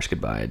completely Irish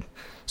goodbyed.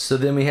 So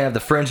then we have the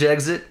French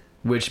exit,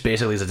 which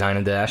basically is a dine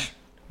and dash.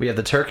 We have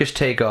the Turkish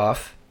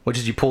takeoff, which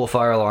is you pull a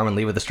fire alarm and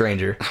leave with a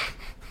stranger,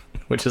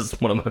 which is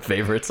one of my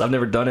favorites. I've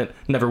never done it,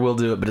 never will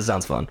do it, but it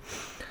sounds fun.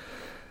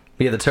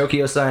 We have the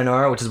Tokyo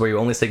Sayonara, which is where you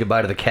only say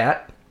goodbye to the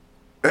cat.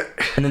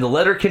 And then the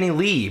Letterkenny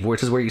Leave,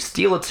 which is where you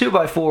steal a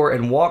 2x4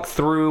 and walk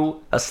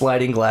through a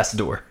sliding glass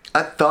door.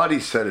 I thought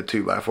he said a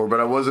 2x4, but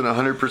I wasn't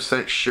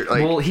 100% sure.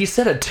 Like Well, he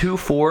said a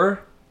 2-4,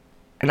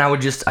 and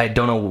I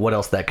don't know what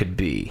else that could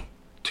be.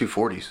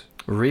 240s.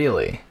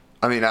 Really?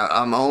 I mean,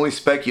 I'm only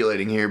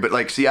speculating here, but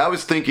I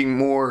was thinking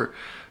more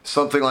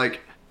something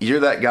like you're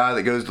that guy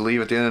that goes to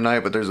leave at the end of the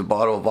night, but there's a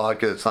bottle of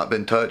vodka that's not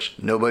been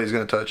touched. Nobody's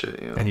gonna touch it.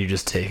 And you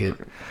just take it.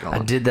 Gone. I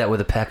did that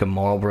with a pack of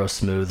Marlboro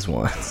Smooths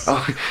once.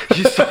 Oh,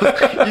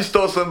 you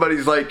stole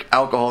somebody's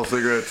alcohol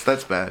cigarettes.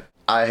 That's bad.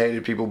 I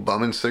hated people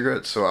bumming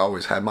cigarettes, so I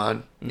always had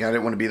mine. I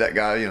didn't want to be that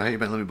guy. Hey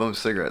man, let me bum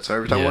cigarettes. So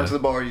every time I Yeah. went to the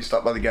bar, you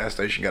stop by the gas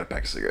station, got a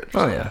pack of cigarettes.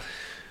 Oh, yeah.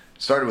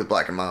 Started with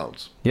Black and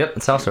Milds. Yep,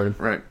 that's how it started.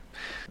 Right.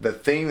 The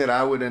thing that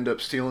I would end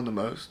up stealing the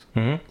most,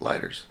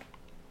 lighters.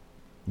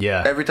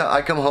 Yeah. Every time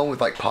I come home with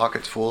like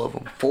pockets full of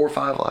them, 4 or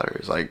 5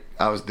 lighters. Like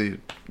I was the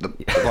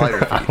lighter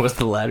thief. I was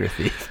the lighter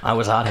thief. I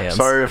was hot hands.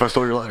 Sorry if I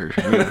stole your lighters.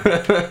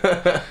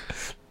 Yeah.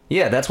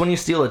 Yeah, that's when you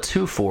steal a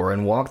 2-4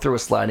 and walk through a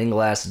sliding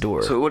glass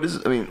door. So what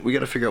is? I mean, we got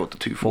to figure out what the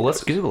 2-4. Well, let's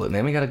is. Google it,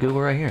 man. We got to Google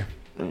right here.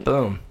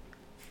 Boom.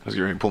 I was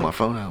getting ready to pull my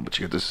phone out, but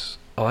you got this.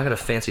 Oh, I got a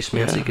fancy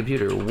schmancy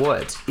computer.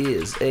 What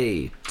is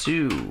a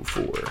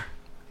 2-4?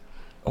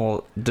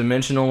 Well,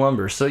 dimensional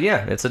number. So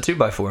yeah, it's a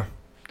 2x4.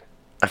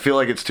 I feel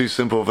like it's too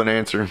simple of an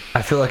answer.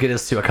 I feel like it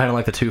is too. I kind of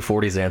like the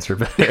 240s answer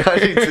better. I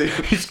do too.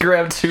 You just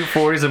grab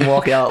 240s and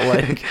walk out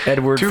like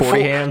Edward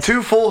 40 hands.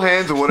 2 full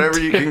hands of whatever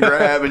you can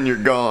grab, and you're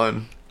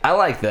gone. I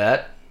like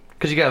that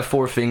because you got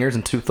 4 fingers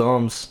and 2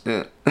 thumbs.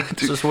 Yeah.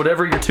 It's just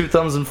whatever your 2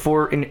 thumbs and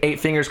 4 and 8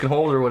 fingers can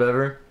hold or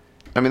whatever.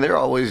 I mean, they're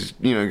always,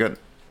 got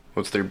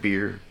what's their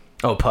beer?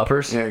 Oh,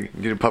 puppers. Yeah,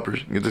 get a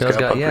puppers. Get this Guys guy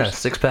got puppers.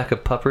 6-pack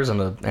of puppers and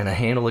a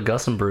handle of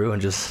Gus and Brew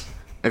and just.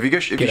 If you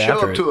show after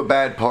up it. to a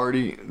bad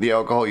party, the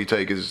alcohol you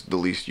take is the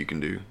least you can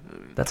do.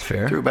 That's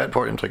fair. Through a bad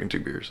party, I'm taking 2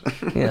 beers.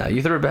 Yeah,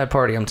 you threw a bad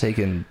party. I'm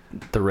taking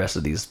the rest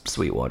of these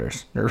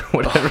Sweetwaters or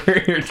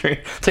whatever you're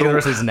drinking. Taking the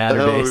rest of these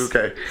Nather Base. Oh,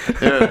 okay.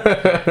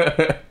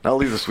 Yeah. I'll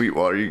leave the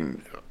Sweetwater. You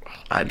can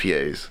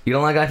IPAs. You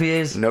don't like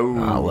IPAs? No.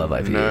 Oh, I love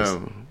IPAs.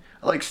 No.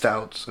 I like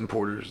stouts and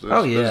porters.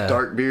 Those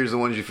dark beers, the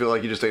ones you feel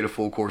like you just ate a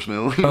full course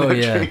meal. Oh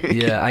yeah,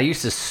 yeah. I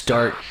used to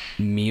start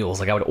meals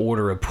like I would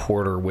order a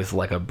porter with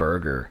like a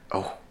burger.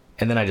 Oh.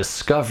 And then I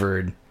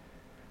discovered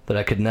that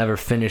I could never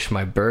finish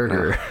my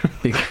burger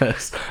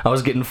because I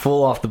was getting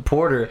full off the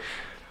porter.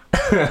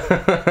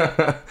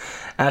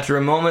 After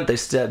a moment, they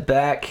step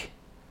back,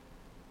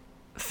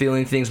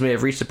 feeling things may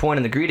have reached a point,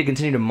 and agree to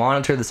continue to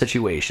monitor the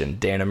situation.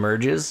 Dan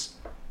emerges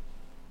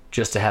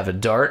just to have a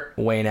dart.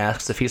 Wayne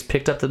asks if he's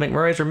picked up the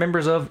McMurrays or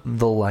members of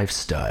the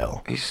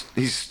lifestyle.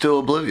 He's still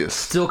oblivious.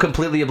 Still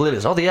completely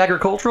oblivious. Oh, the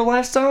agricultural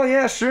lifestyle?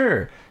 Yeah,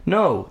 sure.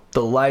 No,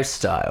 the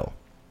lifestyle.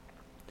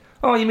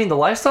 Oh, you mean the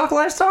livestock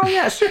lifestyle?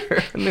 Yeah, sure.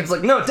 And it's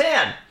like, no,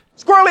 Dan!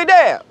 Squirrely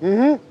Dan!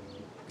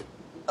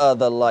 Mm-hmm.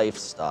 The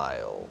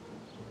lifestyle.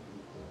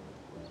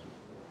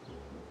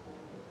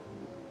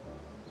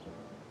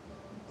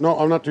 No,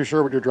 I'm not too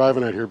sure what you're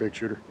driving at here, Big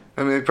Shooter.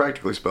 I mean, they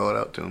practically spell it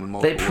out to him in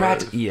multiple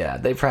ways.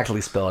 They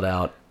practically spell it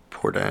out.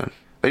 Poor Dan.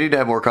 They need to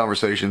have more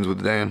conversations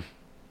with Dan.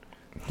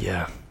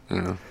 Yeah.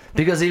 You know.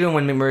 Because even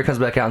when McMurray comes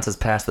back out and says,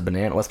 pass the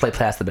banana, let's play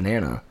pass the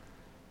banana,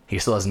 he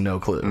still has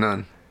no clue.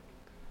 None.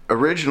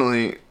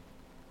 Originally,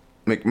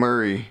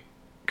 McMurray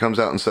comes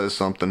out and says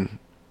something,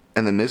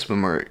 and then Miss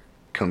McMurray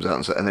comes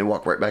out and they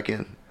walk right back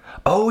in.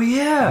 Oh,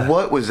 yeah.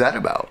 What was that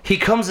about? He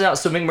comes out,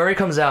 so McMurray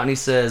comes out and he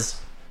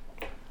says,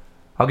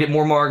 I'll get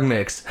more Marg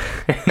mix.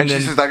 And she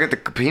says, I get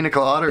the pina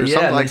colada or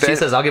something like that. She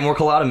says, I'll get more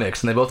colada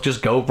mix. And they both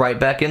just go right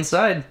back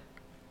inside.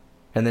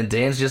 And then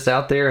Dan's just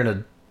out there in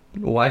a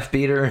wife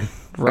beater and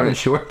running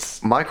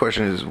shorts. My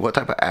question is, what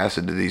type of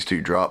acid did these two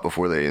drop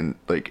before they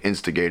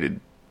instigated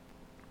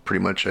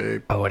pretty much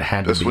a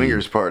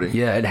swingers party?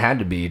 Yeah, it had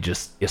to be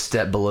just a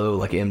step below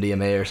like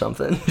MDMA or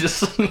something. just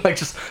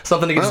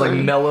something to get just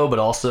mellow but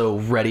also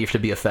ready to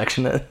be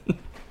affectionate.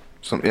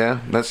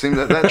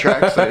 That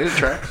tracks. It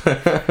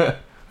tracks.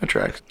 It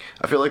tracks.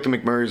 I feel like the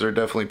McMurrays are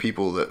definitely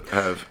people that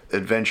have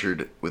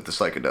adventured with the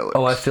psychedelics.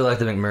 Oh, I feel like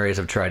the McMurrays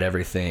have tried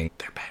everything.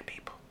 They're bad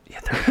people. Yeah,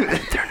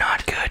 they're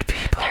not good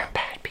people. They're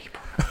bad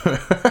people.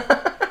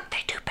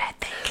 They do bad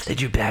things. They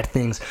do bad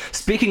things.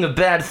 Speaking of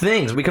bad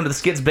things, we come to the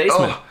Skid's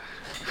basement. Oh,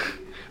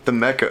 the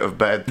mecca of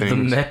bad things. The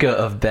mecca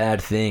of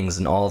bad things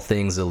and all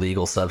things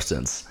illegal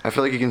substance. I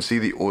feel like you can see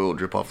the oil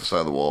drip off the side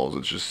of the walls.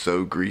 It's just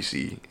so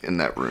greasy in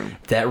that room.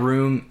 That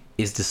room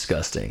is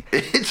disgusting.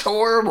 It's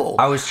horrible.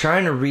 I was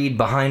trying to read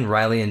behind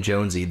Riley and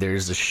Jonesy.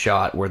 There's a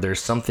shot where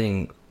there's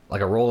something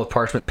like a roll of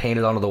parchment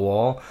painted onto the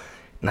wall,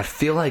 and I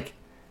feel like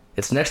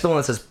it's next to the one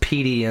that says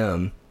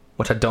PDM,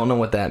 which I don't know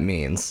what that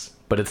means,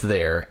 but it's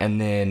there. And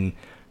then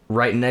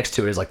right next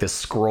to it is like this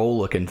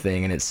scroll-looking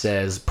thing, and it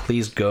says,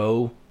 "Please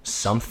go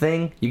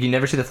something." You can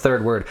never see the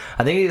third word.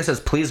 I think it either says,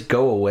 "Please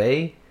go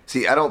away."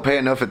 See, I don't pay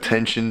enough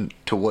attention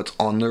to what's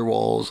on their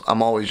walls.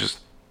 I'm always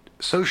just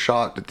so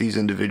shocked that these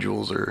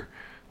individuals are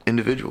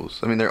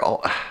individuals. I mean, they're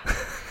all...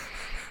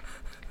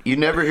 You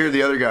never hear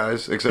the other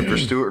guys except for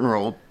Stewart and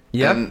Rold.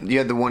 Yeah. And you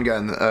had the one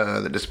guy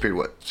that disappeared,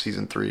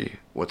 season 3?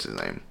 What's his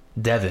name?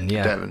 Devin,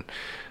 yeah. Devin.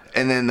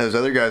 And then those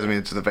other guys, I mean,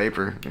 it's the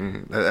Vapor.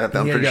 I'm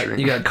pretty sure.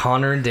 You got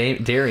Connor and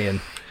Darian.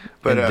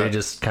 But and they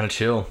just kind of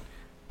chill.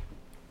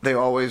 They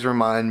always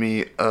remind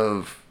me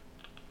of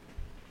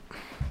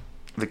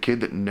the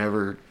kid that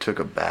never took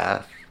a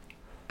bath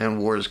and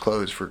wore his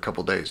clothes for a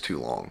couple days too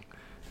long.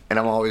 And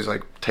I'm always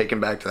like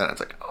taken back to that. It's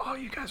like, oh,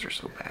 you guys are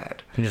so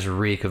bad. You just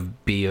reek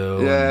of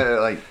BO.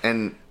 Yeah,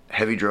 and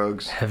heavy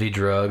drugs. Heavy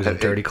drugs and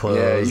dirty clothes.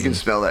 Yeah, you can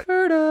smell that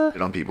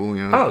on people,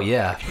 you know. Oh,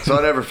 yeah. So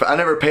I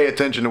never pay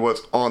attention to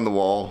what's on the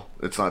wall.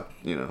 It's not,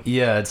 you know.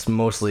 Yeah, it's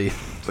mostly...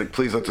 It's like,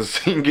 please let this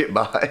scene get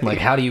by. Like,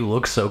 how do you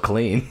look so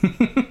clean?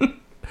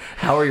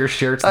 How are your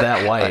shirts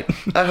that white?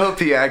 I hope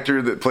the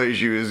actor that plays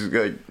you is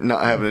like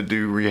not having to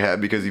do rehab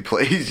because he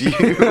plays you.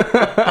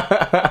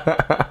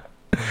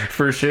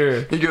 For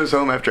sure. He goes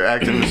home after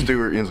acting with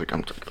Stewart and he's like,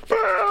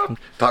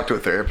 talk to a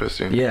therapist.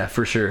 You know? Yeah,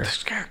 for sure.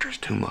 This character's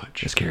too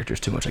much. This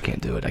character's too much. I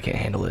can't do it. I can't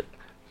handle it.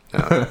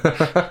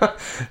 No.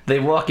 They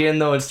walk in,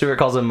 though, and Stewart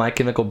calls him My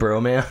Chemical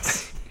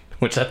Bromance,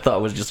 which I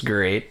thought was just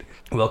great.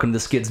 Welcome to the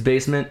Skids'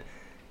 basement.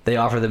 They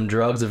offer them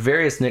drugs of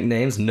various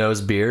nicknames: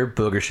 Nose Beer,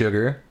 Booger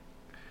Sugar,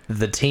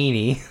 The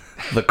Teeny,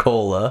 The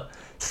Cola,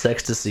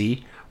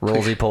 Sextasy,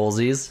 Rollsy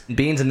Polsies,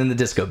 Beans, and then the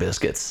Disco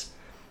Biscuits.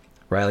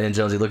 Riley and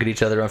Jonesy look at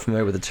each other,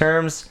 unfamiliar with the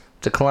terms,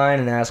 decline,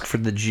 and ask for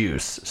the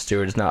juice.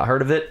 Stewart has not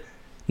heard of it,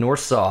 nor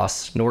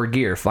sauce, nor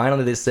gear.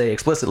 Finally, they say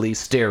explicitly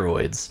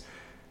steroids.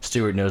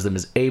 Stewart knows them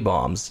as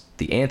A-bombs,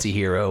 the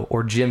anti-hero,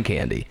 or gym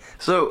candy.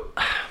 So,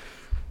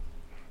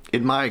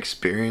 in my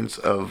experience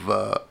of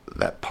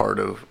that part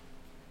of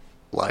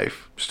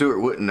life,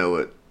 Stewart wouldn't know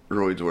what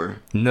roids were.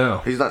 No.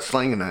 He's not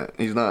slanging that.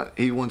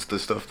 He wants the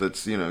stuff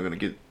that's, going to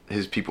get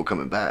his people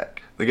coming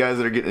back. The guys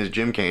that are getting his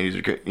gym candies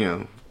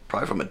are,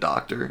 probably from a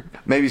doctor.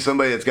 Maybe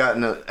somebody that's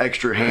gotten an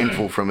extra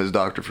handful from his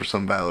doctor for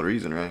some valid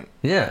reason, right?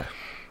 Yeah.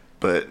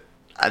 But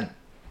I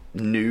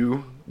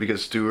knew,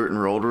 because Stewart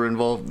and Rold were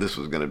involved, this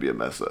was going to be a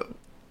mess up.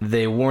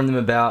 They warn them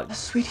about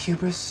Sweet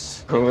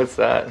hubris. What's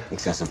that?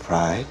 Excessive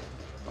pride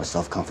or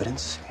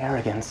self-confidence.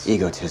 Arrogance.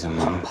 Egotism.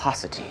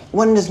 Pomposity.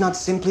 One does not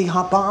simply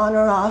hop on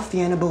or off the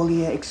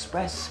Anabolia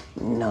Express.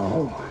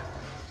 No.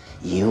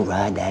 You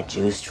ride that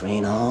juice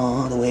train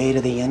all the way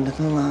to the end of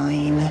the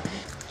line.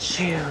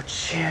 Choo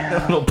choo. a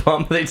little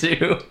pump they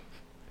do.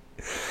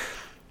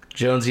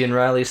 Jonesy and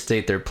Riley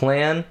state their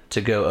plan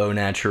to go au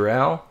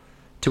naturel,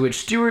 to which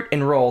Stewart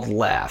and Rold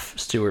laugh.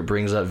 Stewart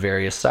brings up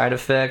various side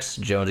effects.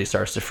 Jonesy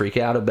starts to freak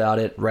out about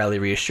it. Riley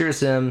reassures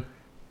him,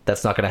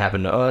 that's not going to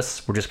happen to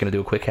us. We're just going to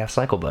do a quick half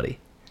cycle, buddy.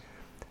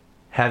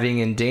 Having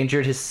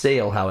endangered his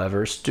sail,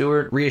 however,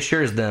 Stewart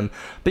reassures them,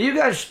 but you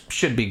guys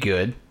should be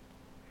good.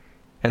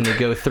 And they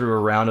go through a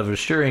round of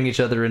assuring each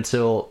other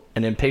until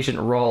an impatient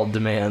Rold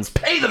demands,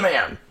 pay the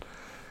man!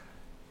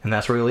 And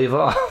that's where we leave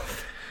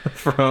off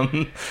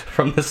from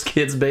the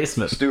Skids'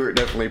 basement. Stewart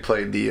definitely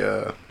played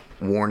the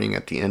warning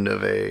at the end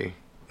of a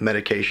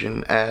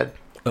medication ad.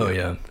 Oh,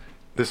 yeah.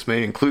 This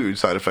may include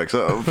side effects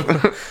of.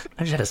 I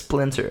just had a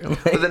splinter.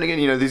 But then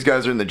again, these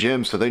guys are in the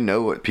gym, so they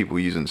know what people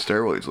using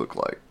steroids look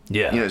like.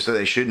 Yeah. So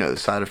they should know the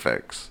side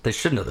effects. They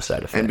should know the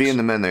side effects. And being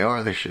the men they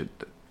are, they should.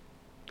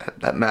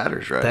 That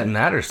matters, right? That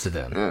matters to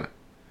them. Yeah.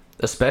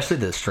 Especially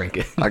this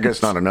shrinking. I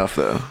guess not enough,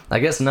 though. I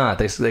guess not.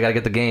 They got to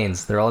get the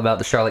gains. They're all about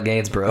the Charlotte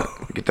Gaines, bro.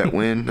 Get that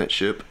win, that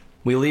ship.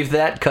 We leave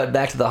that, cut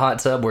back to the hot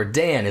tub, where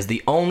Dan is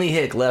the only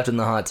hick left in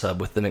the hot tub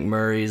with the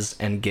McMurrays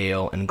and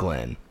Gail and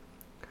Glenn.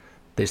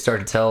 They start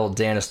to tell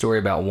Dan a story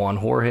about Juan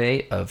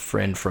Jorge, a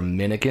friend from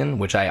Minikin,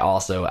 which I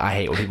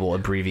hate when people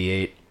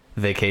abbreviate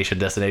vacation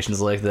destinations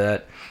like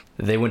that.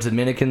 They went to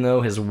Minikin,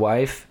 though, his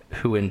wife,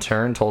 who in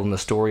turn told him the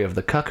story of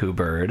the cuckoo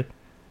bird,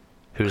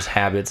 whose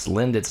habits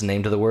lend its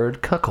name to the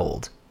word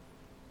cuckold.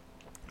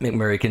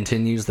 McMurray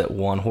continues that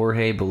Juan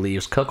Jorge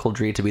believes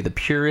cuckoldry to be the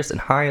purest and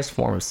highest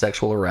form of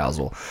sexual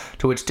arousal,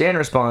 to which Dan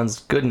responds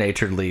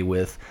good-naturedly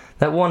with,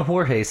 that Juan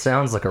Jorge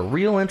sounds like a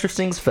real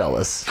interesting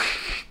fellas.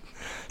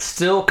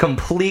 Still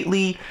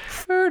completely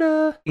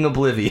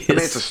oblivious. I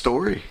mean, it's a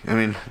story.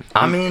 Yeah.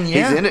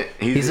 He's in it.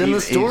 He's in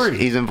the story.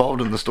 He's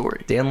involved in the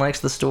story. Dan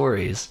likes the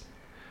stories.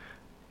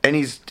 And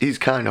he's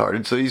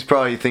kind-hearted, so he's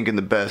probably thinking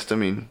the best.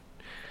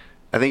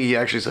 I think he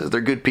actually says they're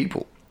good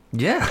people.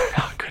 Yeah. They're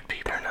not good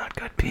people. They're not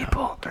good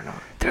people. No, they're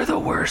not. They're the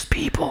worst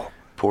people.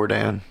 Poor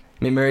Dan.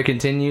 McMurray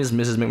continues.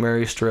 Mrs.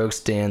 McMurray strokes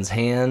Dan's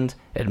hand,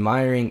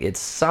 admiring its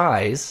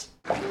size.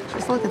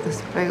 Just look at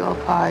this big old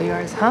paw of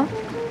yours, huh?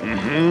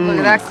 Mm-hmm. Look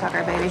at that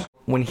sucker, baby.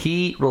 When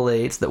he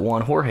relates that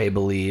Juan Jorge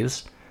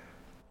believes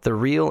the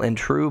real and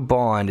true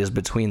bond is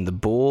between the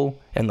bull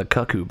and the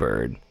cuckoo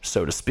bird,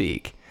 so to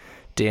speak,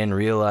 Dan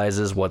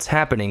realizes what's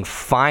happening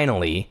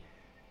finally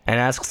and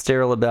asks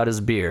Daryl about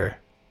his beer,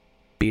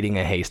 beating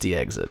a hasty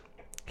exit.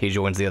 He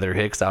joins the other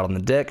hicks out on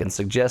the deck and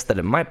suggests that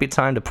it might be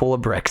time to pull a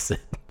Brexit.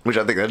 Which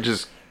I think that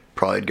just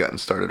probably had gotten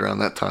started around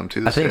that time,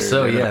 too. I think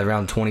so, yeah,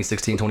 around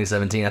 2016,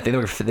 2017. I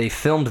think they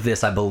filmed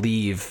this, I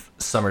believe,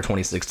 summer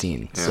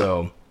 2016. Yeah.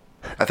 So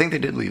I think they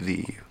did leave the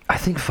EU. I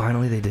think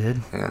finally they did.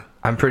 Yeah.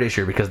 I'm pretty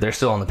sure, because they're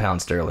still on the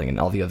pound sterling and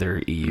all the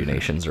other EU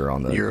nations are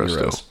on the Euro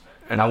euros. still.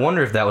 And I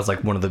wonder if that was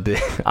like one of the big...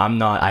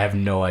 I have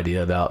no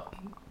idea about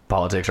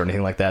politics or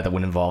anything like that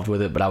went involved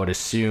with it, but I would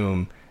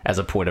assume as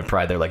a point of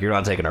pride, they're like, you're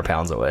not taking our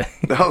pounds away.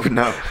 Oh,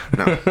 no,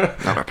 not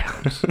our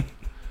pounds.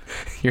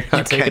 You're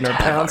not taking our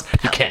pounds.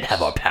 You can't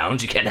have our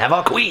pounds. You can't have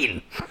our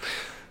queen.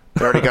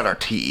 We already got our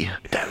tea.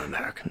 Damn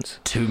Americans.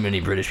 Too many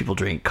British people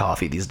drink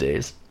coffee these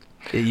days.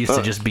 It used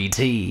to just be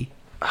tea.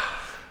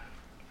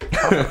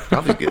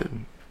 Coffee's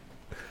good.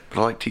 But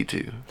I like tea,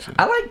 too. So.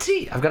 I like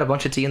tea. I've got a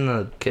bunch of tea in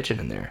the kitchen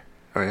in there.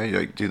 Oh, yeah?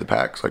 You do the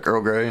packs, like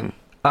Earl Grey? And...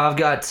 I've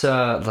got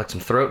like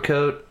some throat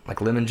coat,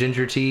 like lemon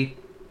ginger tea.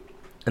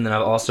 And then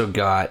I've also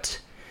got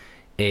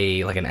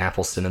an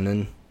apple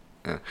cinnamon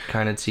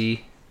kind of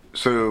tea.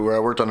 So where I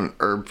worked on an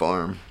herb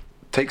farm,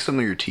 take some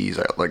of your teas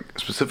out, like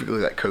specifically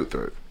that coat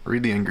throat.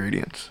 Read the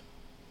ingredients.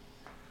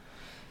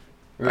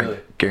 Really? I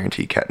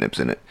guarantee catnip's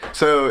in it.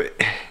 So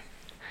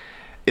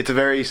it's a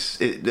very,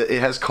 it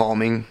has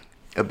calming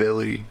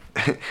ability.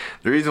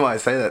 The reason why I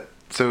say that,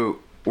 so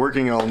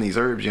working on these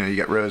herbs, you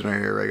got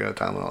rosemary, oregano,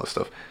 thyme, and all this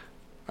stuff.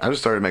 I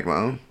just started making my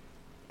own,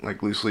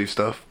 like loose leaf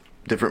stuff,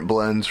 different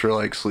blends for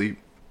like sleep.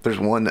 There's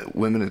one that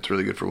women, it's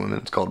really good for women.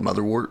 It's called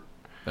motherwort.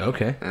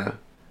 Okay. Yeah.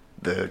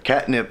 The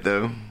catnip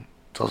though,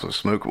 it's also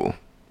smokable.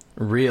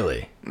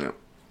 Really? Yep.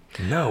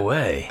 No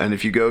way. And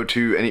if you go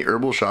to any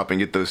herbal shop and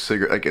get those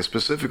cigarettes, like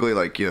specifically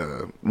like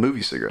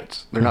movie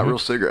cigarettes, they're not real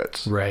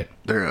cigarettes. Right.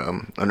 They're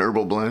an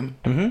herbal blend.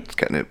 It's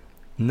catnip.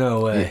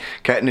 No way. Yeah.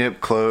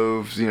 Catnip,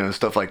 cloves,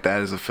 stuff like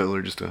that as a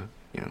filler, just to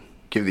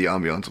give the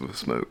ambiance of a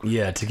smoke.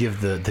 Yeah, to give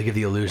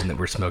the illusion that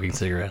we're smoking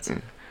cigarettes.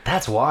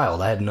 That's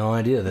wild. I had no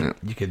idea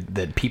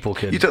that people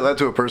could. You tell that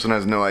to a person who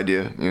has no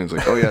idea. It's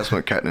like, oh yeah, I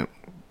smoke catnip.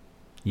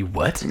 You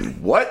what?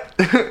 What?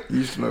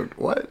 You smoked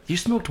what? You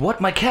smoked what?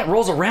 My cat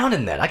rolls around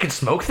in that. I can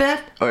smoke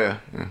that? Oh yeah.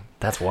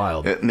 That's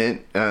wild. It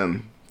meant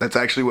that's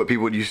actually what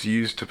people used to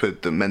use to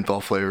put the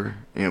menthol flavor,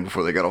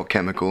 before they got all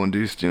chemical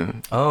induced,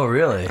 Oh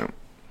really?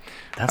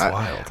 That's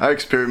wild. I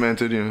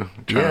experimented, trying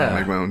to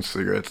make my own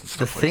cigarettes and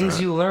stuff The like things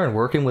that. you learn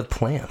working with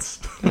plants.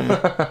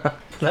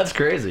 That's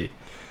crazy.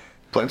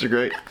 Plants are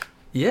great.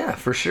 Yeah,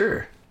 for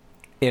sure.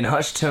 In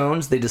hushed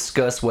tones, they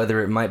discuss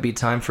whether it might be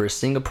time for a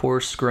Singapore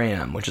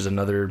scram, which is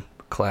another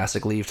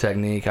classic leave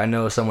technique. I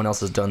know someone else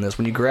has done this.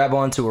 When you grab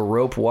onto a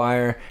rope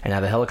wire and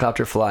have a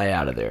helicopter fly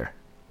out of there.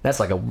 That's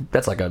like a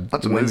That's a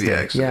movie Wednesday.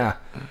 accident.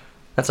 Yeah.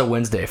 That's a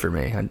Wednesday for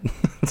me.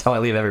 That's how I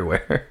leave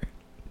everywhere.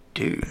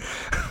 Dude.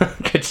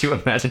 Could you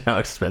imagine how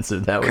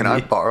expensive that would be? Can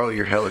I borrow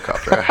your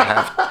helicopter? I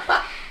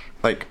have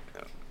like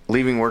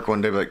leaving work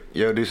one day, be like,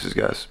 yo, deuces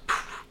guys.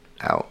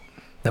 Out.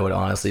 That would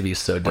honestly be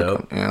so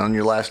dope. Like, on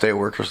your last day of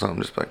work or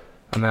something, just like,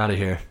 I'm out of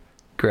here.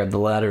 Grab the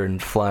ladder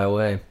and fly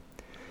away.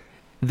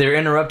 They're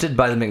interrupted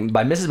by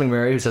Mrs.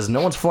 McMurray, who says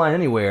no one's flying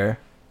anywhere,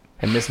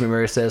 and Mrs.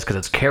 McMurray says because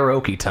it's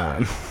karaoke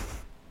time.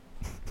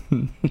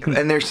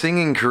 and they're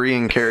singing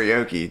Korean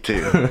karaoke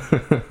too.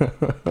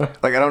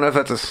 Like I don't know if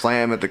that's a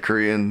slam at the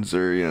Koreans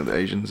or the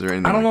Asians or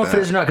anything. I don't know like if it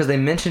that. is or not because they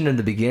mentioned in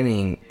the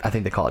beginning. I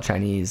think they call it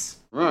Chinese.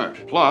 Right.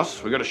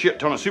 Plus, we got a shit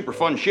ton of super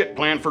fun shit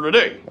planned for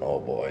today. Oh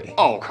boy.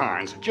 All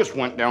kinds. Just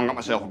went down and got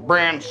myself a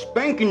brand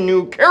spanking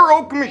new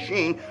karaoke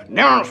machine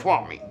down in a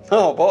swap meet.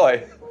 Oh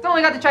boy. It's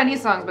only got the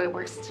Chinese songs, but it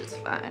works just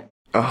fine.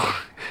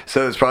 Oh,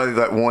 so it's probably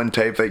that one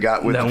tape they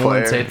got with That the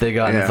one player. tape they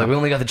got. And Yeah. it's like we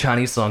only got the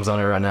Chinese songs on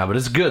it right now, but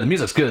it's good. The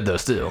music's good though,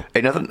 still. Hey,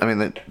 nothing. I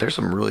mean, there's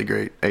some really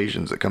great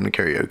Asians that come to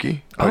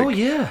karaoke. Oh, Like,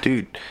 yeah.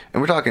 dude.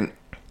 And we're talking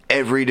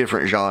every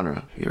different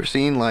genre. You ever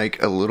seen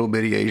like a little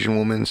bitty Asian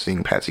woman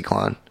sing Patsy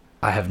Cline?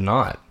 I have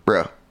not.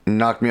 Bro,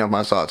 knocked me off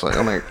my socks. Like,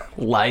 I'm like,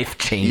 Life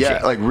changing.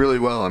 yeah, like really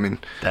well. I mean,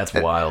 That's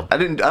wild. I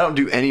don't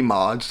do any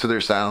mods to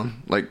their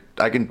sound. Like,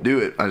 I can do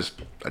it. I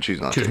choose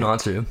not to. Choose not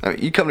to. I mean,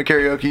 you come to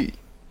karaoke,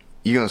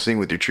 you're gonna sing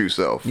with your true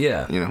self.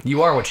 Yeah. You know.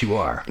 You are what you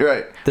are. You're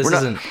right. This We're not-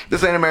 isn't-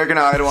 This ain't American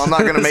Idol. I'm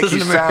not gonna This make you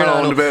isn't American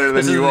sound Idol. better than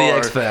this you is are. the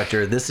X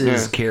Factor. This is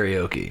Yeah.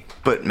 karaoke.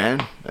 But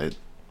man,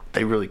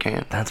 they really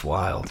can. That's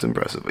wild. It's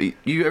impressive.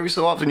 You every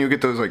so often you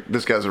get those like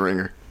this guy's a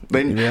ringer.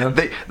 They Yeah.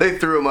 they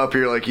threw him up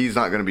here like he's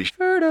not gonna be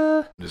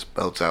just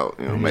belts out.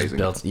 Amazing.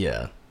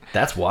 Yeah.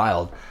 That's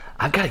wild.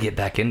 I've got to get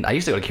back in. I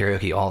used to go to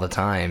karaoke all the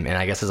time, and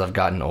I guess as I've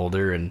gotten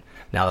older and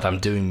now that I'm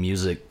doing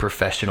music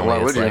professionally, Why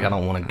it's would you? like I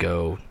don't want to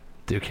go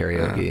do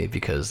karaoke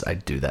because I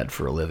do that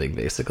for a living,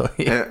 basically.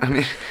 Yeah, I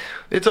mean,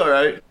 it's all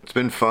right. It's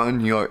been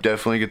fun. You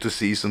definitely get to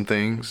see some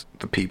things,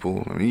 the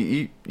people. I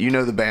mean, you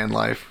know the band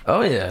life.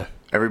 Oh yeah.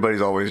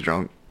 Everybody's always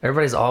drunk.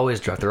 Everybody's always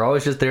drunk. They're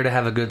always just there to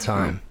have a good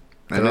time.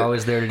 And They're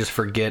always there to just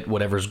forget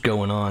whatever's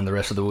going on the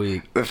rest of the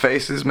week. The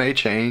faces may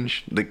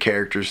change, the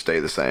characters stay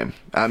the same.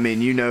 I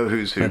mean, you know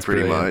who's who That's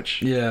pretty brilliant.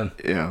 much. Yeah.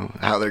 You know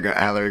how they're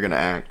gonna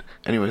act.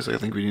 Anyways, I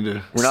think we need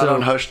to. We're not So-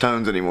 on hushed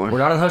tones anymore. We're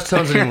not on hushed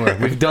tones anymore.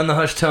 We've done the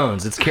hushed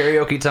tones. It's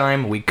karaoke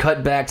time. We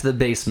cut back to the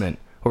basement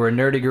where a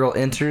nerdy girl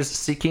enters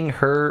seeking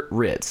her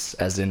Ritz,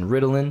 as in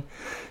Ritalin.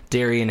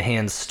 Darian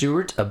hands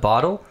Stuart a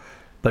bottle,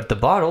 but the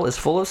bottle is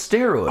full of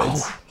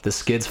steroids. The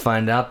Skids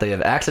find out they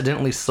have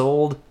accidentally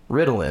sold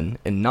Ritalin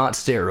and not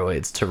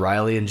steroids to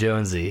Riley and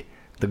Jonesy.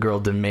 The girl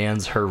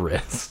demands her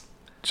Ritz.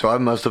 So I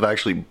must have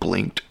actually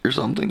blinked or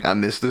something. I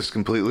missed this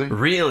completely.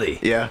 Really?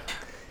 Yeah.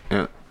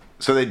 Yeah.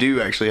 So they do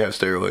actually have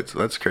steroids.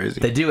 That's crazy.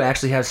 They do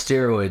actually have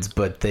steroids,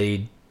 but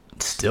they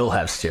still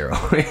have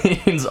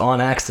steroids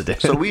on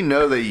accident. So we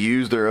know they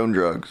use their own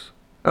drugs.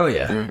 Oh,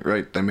 yeah. Yeah,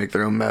 right. They make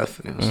their own meth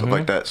and stuff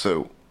like that.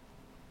 So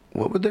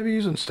what would they be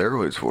using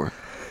steroids for?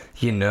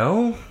 You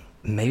know,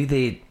 maybe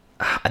they...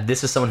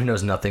 This is someone who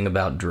knows nothing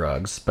about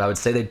drugs, but I would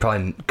say they'd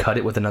probably cut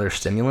it with another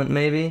stimulant,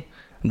 maybe.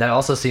 That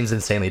also seems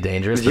insanely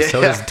dangerous, but so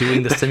does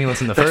doing the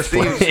stimulants in the first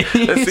place.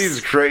 That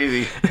seems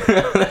crazy.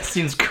 That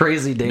seems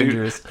crazy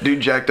dangerous. Dude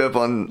jacked up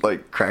on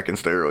like crack and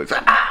steroids.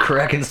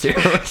 Crack and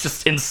steroids,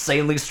 just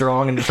insanely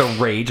strong and just a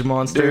rage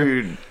monster.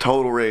 Dude,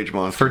 total rage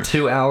monster. For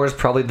 2 hours,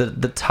 probably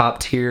the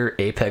top tier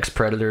apex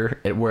predator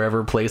at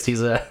wherever place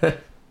he's at.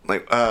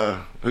 Like,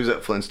 who's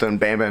that Flintstone?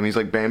 Bam Bam. He's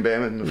like Bam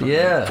Bam in the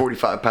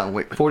 45-pound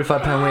weight.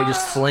 45-pound weight,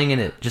 just slinging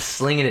it,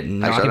 and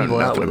knocking people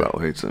out with about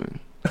weights. I mean.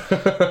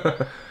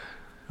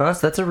 Well,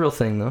 that's a real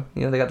thing, though.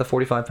 You know, they got the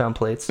 45-pound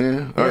plates.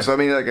 Yeah. All right, so I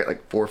mean, I got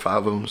like 4 or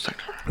 5 of them.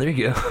 There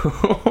you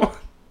go.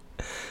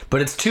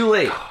 But it's too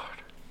late.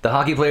 The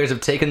hockey players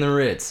have taken the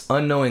Ritz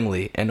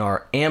unknowingly and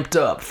are amped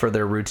up for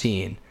their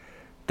routine.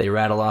 They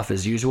rattle off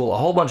as usual a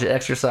whole bunch of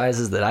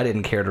exercises that I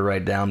didn't care to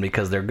write down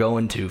because they're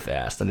going too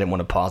fast. I didn't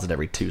want to pause it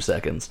every 2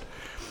 seconds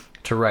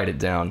to write it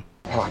down.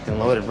 Locked and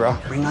loaded, bro.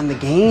 Bring on the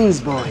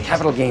gains, boys.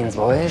 Capital gains,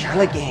 boys.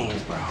 Charlotte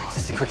gains, bro.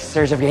 Just a quick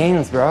surge of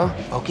gains, bro.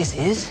 Focus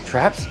is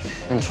Traps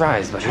and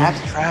tries, buddy. traps,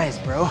 tries,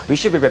 bro. We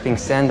should be ripping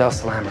sandbell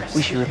slammers.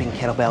 We should be ripping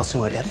kettlebell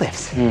sumo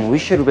deadlifts. We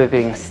should be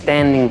ripping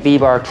standing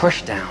V-bar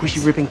pushdowns. We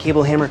should be ripping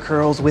cable hammer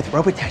curls with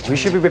rope attachment. We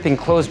should be ripping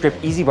closed grip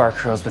easy bar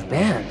curls with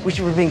band. We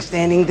should be ripping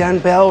standing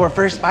dumbbell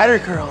reverse spider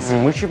curls.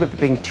 We should be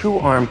ripping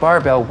 2-arm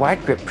barbell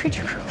wide grip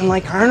preacher curls. And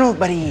like Arnold,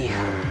 buddy.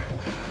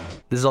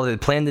 This is all they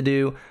plan to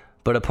do,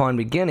 but upon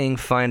beginning,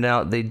 find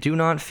out they do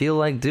not feel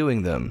like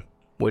doing them,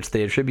 which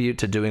they attribute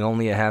to doing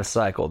only a half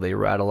cycle. They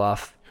rattle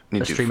off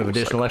a stream of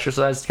additional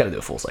exercises. Gotta do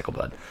a full cycle,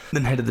 bud.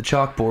 Then head to the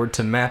chalkboard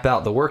to map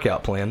out the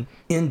workout plan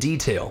in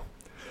detail.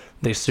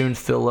 They soon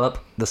fill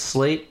up the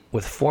slate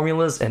with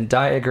formulas and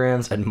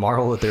diagrams and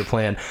marvel at their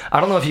plan. I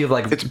don't know if you've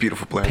like... It's a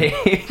beautiful plan.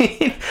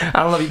 I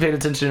don't know if you paid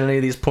attention to any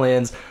of these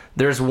plans.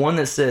 There's one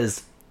that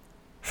says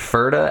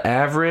FERTA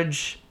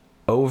average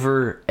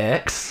over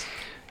X.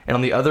 And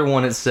on the other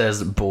one, it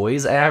says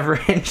boys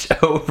average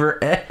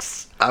over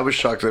X. I was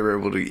shocked they were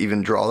able to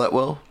even draw that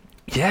well.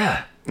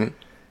 Yeah.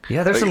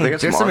 Yeah, there's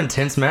some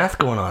intense math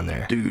going on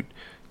there. Dude,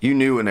 you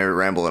knew when they were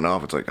rambling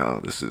off, it's like, oh,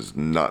 this is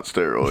not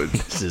steroids.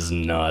 This is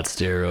not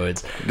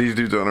steroids. These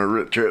dudes on a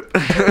RIT trip.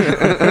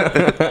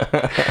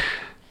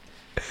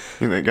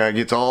 And that guy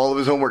gets all of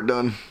his homework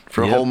done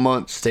for a whole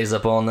month. Stays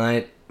up all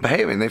night. But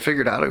hey, I mean, they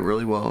figured out it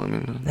really well. I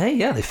mean, hey,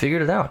 yeah, they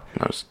figured it out.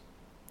 Just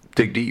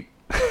dig deep.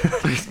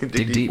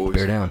 dig deep,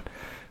 bear down.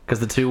 Because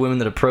the 2 women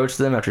that approach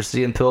them after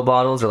seeing pill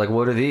bottles are like,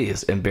 what are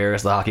these?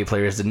 Embarrassed, the hockey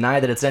players deny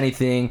that it's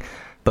anything,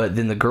 but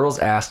then the girls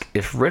ask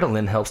if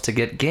Ritalin helps to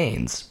get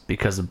gains,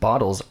 because the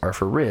bottles are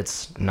for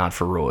Ritz, not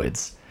for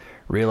roids.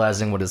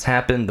 Realizing what has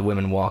happened, the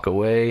women walk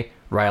away.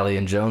 Riley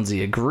and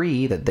Jonesy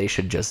agree that they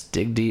should just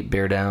dig deep,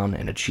 bear down,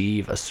 and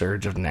achieve a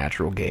surge of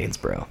natural gains,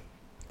 bro.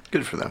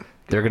 Good for them.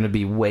 They're going to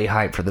be way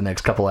hyped for the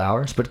next couple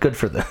hours, but good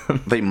for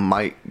them. They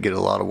might get a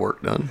lot of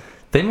work done.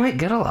 They might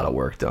get a lot of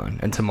work done,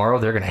 and tomorrow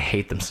they're going to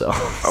hate themselves.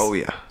 Oh,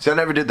 yeah. See, I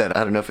never did that. I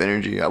had enough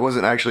energy. I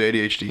wasn't actually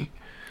ADHD.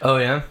 Oh,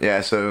 yeah?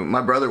 Yeah, so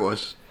my brother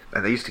was.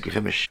 And they used to give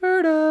him a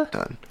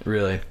ton.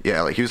 Really?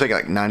 Yeah, like he was taking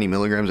like 90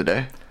 milligrams a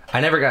day.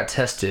 I never got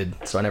tested,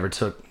 so I never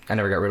got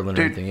Ritalin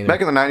or anything either.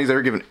 Back in the 90s, they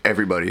were giving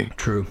everybody.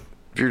 True.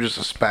 If you're just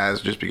a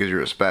spaz, just because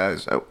you're a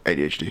spaz,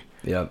 ADHD.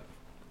 Yep.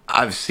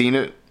 I've seen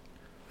it,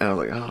 and I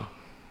was like, oh.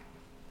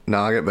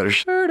 No, I got better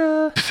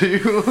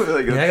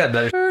like, yeah, I got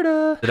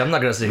better But I'm not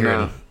going to sit here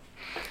and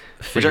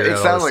figure it out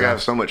sounds like I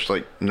have so much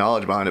like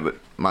knowledge behind it, but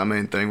my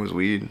main thing was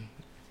weed.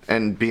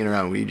 And being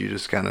around weed, you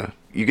just kind of,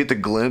 you get to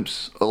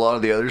glimpse a lot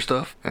of the other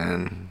stuff,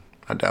 and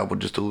I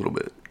dabbled just a little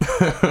bit.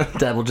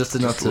 Dabbled just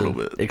enough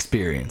to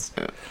experience.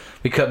 Yeah.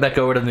 We cut back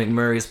over to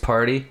McMurray's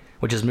party,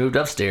 which has moved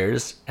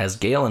upstairs, as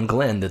Gail and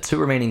Glenn, the 2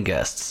 remaining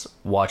guests,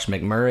 watch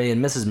McMurray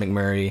and Mrs.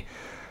 McMurray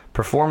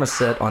perform a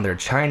set on their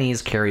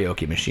Chinese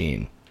karaoke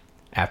machine.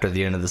 After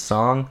the end of the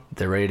song,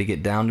 they're ready to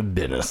get down to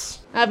business.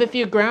 I have a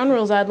few ground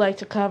rules I'd like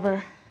to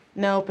cover.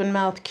 No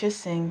open-mouth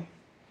kissing.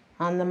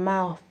 On the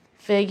mouth.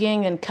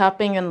 Figging and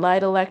cupping and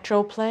light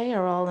electro play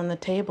are all on the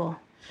table.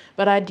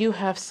 But I do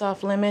have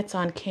soft limits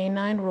on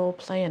canine role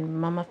play and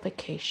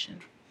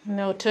mummification.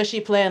 No tushy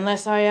play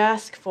unless I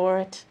ask for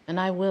it. And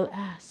I will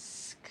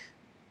ask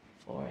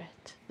for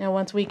it. Now,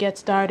 once we get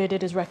started,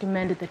 it is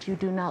recommended that you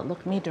do not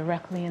look me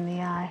directly in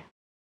the eye.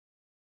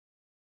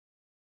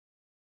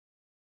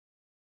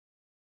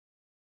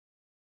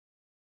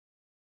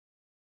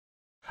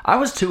 I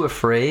was too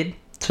afraid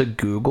to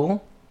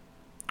Google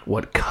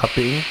what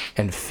cupping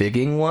and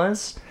figging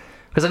was,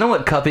 because I know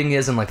what cupping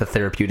is in like the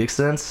therapeutic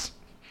sense,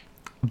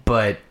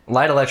 but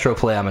light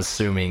electroplay, I'm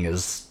assuming,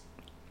 is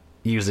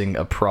using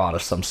a prod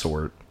of some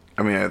sort.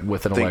 I mean,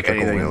 with an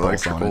electrical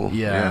impulse on it.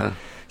 Yeah.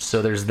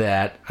 So there's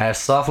that. I have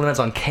soft limits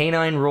on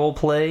canine role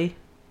play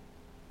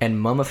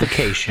and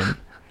mummification.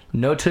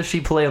 No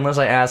tushy play unless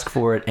I ask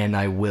for it, and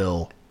I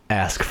will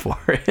ask for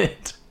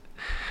it.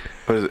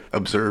 What is it?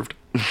 Observed.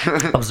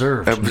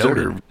 Observed.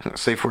 Observed.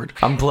 Safe word.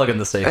 I'm plugging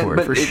the safe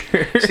word for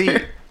sure. See,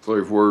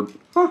 safe word.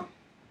 Huh.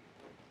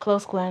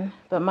 Close, Glenn,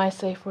 but my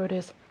safe word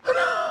is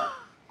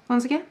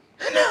once again.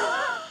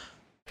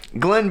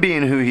 Glenn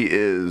being who he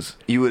is,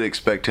 you would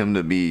expect him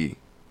to be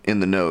in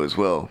the know as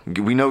well.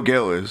 We know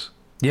Gail is.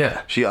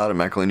 Yeah. She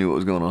automatically knew what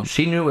was going on.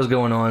 She knew what was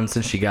going on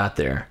since she got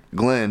there.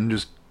 Glenn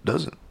just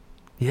doesn't.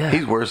 Yeah.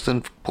 He's worse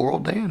than poor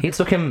old Dan. He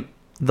took him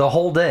the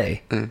whole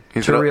day He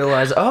to said,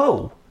 realize,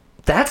 oh,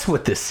 that's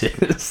what this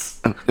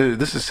is.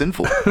 This is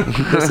sinful.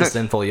 This is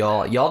sinful,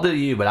 y'all. Y'all do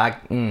you, but I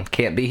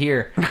can't be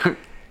here.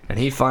 And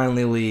he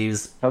finally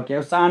leaves.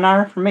 Tokyo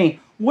sayonara for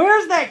me.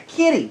 Where's that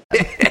kitty?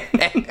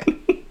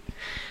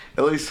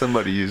 At least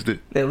somebody used it.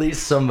 At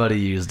least somebody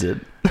used it.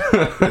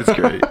 That's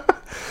great.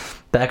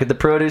 Back at the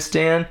produce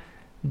stand,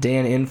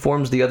 Dan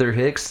informs the other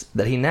Hicks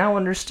that he now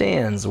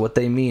understands what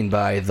they mean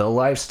by the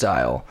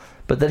lifestyle,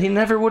 but that he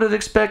never would have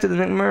expected the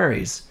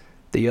McMurrays.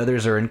 The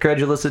others are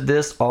incredulous at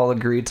this, all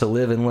agree to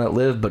live and let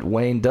live, but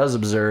Wayne does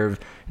observe,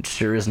 it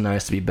sure is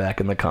nice to be back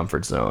in the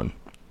comfort zone.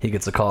 He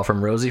gets a call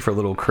from Rosie for a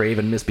little crave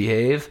and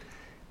misbehave,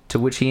 to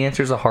which he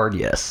answers a hard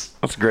yes.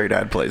 That's great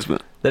ad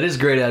placement. That is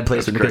great ad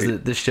placement That's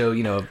because this show,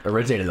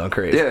 originated on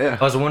Crave. Yeah.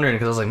 I was wondering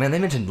because I was like, man, they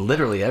mentioned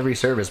literally every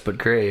service but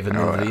Crave, and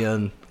then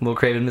the little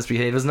Crave and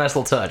Misbehave is a nice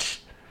little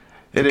touch.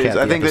 It is.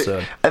 I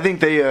think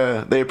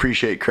they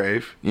appreciate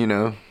Crave.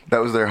 That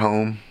was their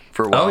home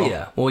for a while. Oh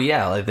yeah, well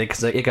yeah,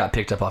 because it got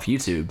picked up off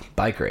YouTube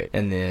by Crave,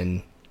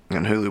 and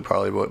Hulu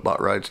probably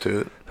bought rights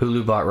to it.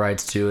 Hulu bought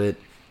rights to it.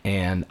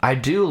 And I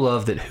do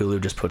love that Hulu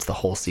just puts the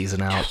whole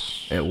season out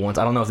at once.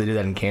 I don't know if they do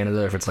that in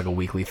Canada or if it's like a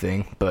weekly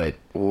thing, but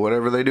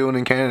whatever they doing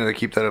in Canada,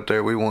 keep that up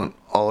there. We want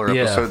all our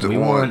episodes at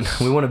once.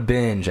 We want to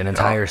binge an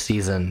entire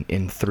season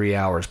in 3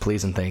 hours,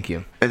 please and thank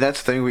you. And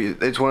that's the thing.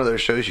 It's one of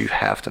those shows you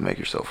have to make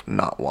yourself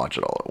not watch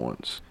it all at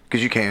once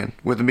because you can.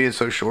 With them being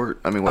so short,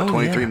 I mean,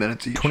 23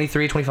 minutes each?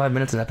 23, 25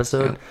 minutes an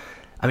episode. Yeah.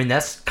 I mean,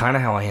 that's kind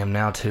of how I am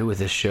now too with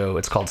this show.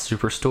 It's called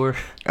Superstore.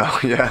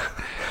 Oh yeah,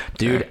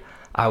 dude.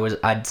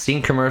 I'd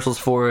seen commercials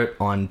for it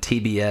on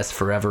TBS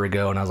forever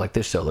ago, and I was like,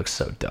 this show looks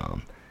so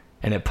dumb.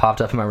 And it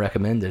popped up in my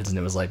recommendeds, and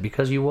it was like,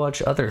 because you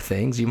watch other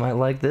things, you might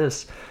like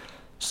this.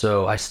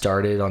 So I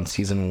started on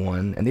season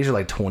 1, and these are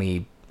like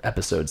 20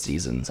 episode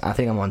seasons. I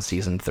think I'm on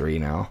season 3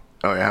 now.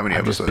 Oh yeah, how many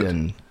episodes? I've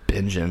just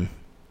been binging.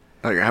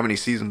 Like, how many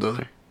seasons are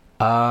there?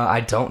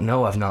 I don't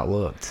know. I've not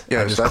looked.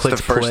 Yeah, so that's the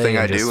first thing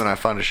I do when I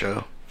find a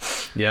show.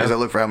 Yeah. Is I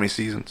look for how many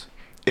seasons.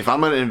 If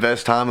I'm going to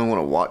invest time and want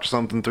to watch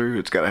something through,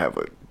 it's got to have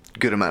a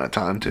good amount of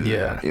time to it.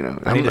 Yeah.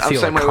 I need to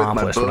feel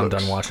accomplished when I'm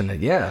done watching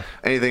it. Yeah.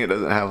 Anything that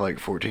doesn't have like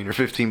 14 or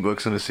 15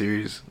 books in a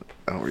series,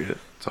 I don't read it.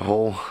 It's a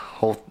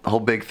whole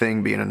big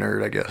thing being a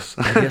nerd, I guess.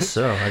 I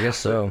guess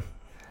so.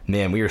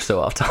 Man, we are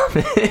so off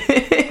topic.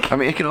 I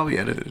mean, it can all be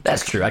edited.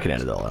 That's true. I can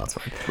edit it all out. It's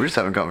fine. We're just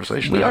having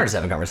conversation. We are just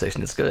having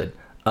conversation. It's good.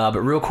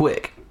 But real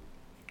quick.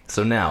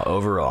 So now,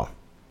 overall,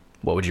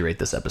 what would you rate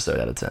this episode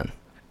out of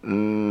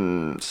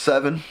 10?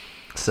 7.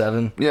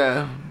 7?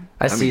 Yeah.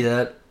 I see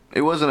that.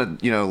 It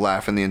wasn't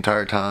laughing the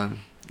entire time.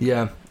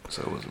 Yeah.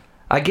 So it wasn't.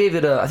 I think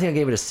I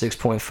gave it a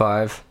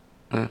 6.5.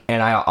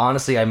 And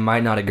I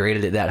might not have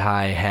graded it that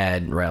high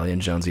had Riley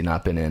and Jonesy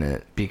not been in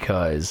it,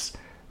 because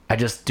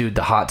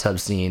the hot tub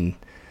scene,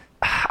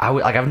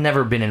 I've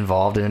never been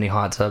involved in any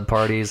hot tub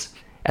parties,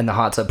 and the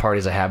hot tub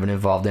parties I have been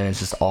involved in, it's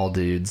just all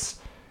dudes.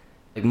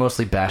 Like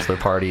mostly bachelor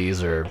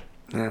parties or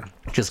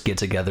just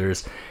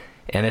get-togethers.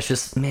 And it's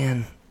just,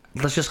 man,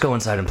 let's just go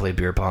inside and play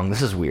beer pong.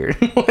 This is weird.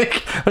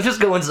 Let's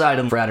just go inside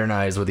and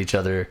fraternize with each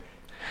other.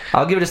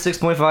 I'll give it a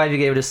 6.5. You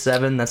gave it a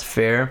 7. That's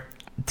fair.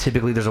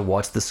 Typically, there's a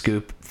what's the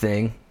scoop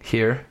thing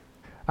here.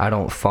 I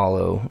don't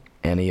follow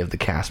any of the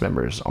cast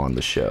members on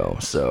the show,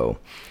 so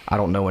I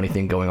don't know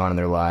anything going on in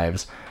their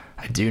lives.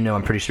 I do know,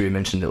 I'm pretty sure we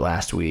mentioned it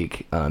last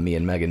week. Me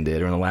and Megan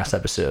did, or in the last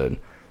episode.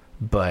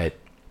 But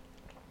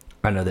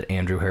I know that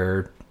Andrew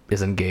Hurd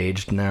is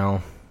engaged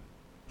now,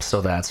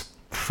 so that's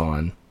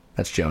fun.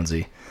 That's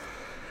Jonesy.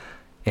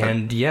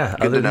 And yeah,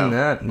 other than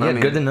that,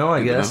 good to know,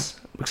 I guess.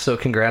 So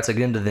congrats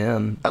again to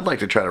them. I'd like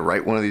to try to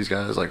write one of these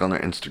guys like on their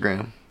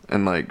Instagram,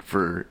 and like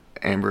for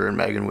Amber and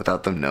Megan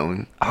without them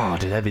knowing. Oh,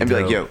 dude, that'd be and dope.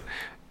 And be like,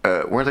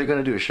 yo, weren't they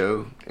going to do a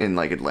show in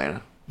like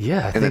Atlanta?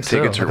 Yeah, I think and the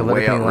tickets so. are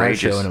way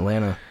outrageous. Show in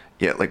Atlanta.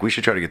 Yeah, like we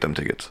should try to get them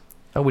tickets.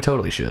 Oh, we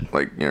totally should.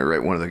 Like,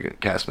 write one of the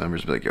cast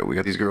members, be like, yo, we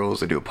got these girls,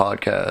 they do a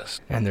podcast.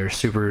 And they're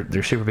super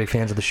big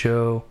fans of the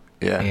show.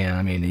 Yeah. And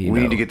I mean,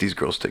 we need to get these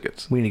girls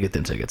tickets. We need to get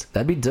them tickets.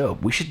 That'd be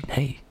dope. We should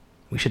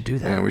do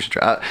that. Yeah, we should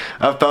try.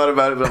 I've thought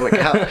about it, but I'm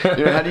like,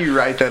 how do you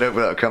write that up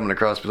without coming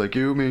across, be like,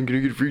 yo, man, can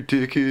you get a free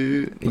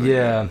ticket? Like,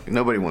 yeah.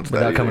 Nobody wants that.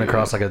 Without coming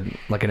across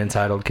like an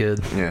entitled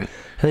kid. Yeah.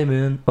 Hey,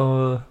 man,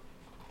 I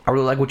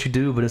really like what you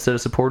do, but instead of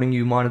supporting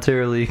you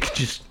monetarily, could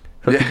you just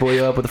hook your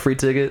boy up with a free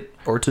ticket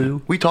or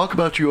 2? We talk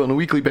about you on a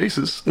weekly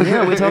basis.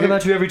 Yeah, we talk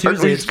about you every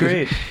Tuesday. It's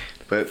great.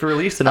 But for at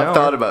least an hour. I've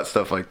thought about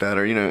stuff like that,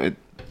 or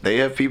they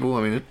have people.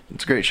 I mean,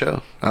 it's a great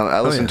show.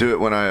 I listen to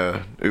it when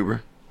I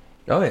Uber.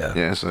 Oh yeah.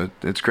 Yeah, so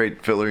it's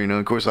great filler.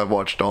 Of course, I've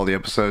watched all the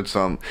episodes.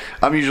 So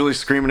I'm usually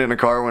screaming in the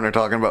car when they're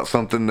talking about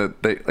something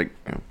that they like.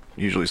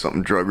 Usually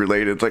something drug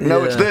related. It's like,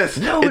 no, it's this.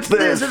 No, it's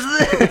this.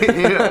 It's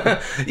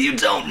this. You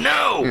don't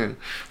know. Yeah.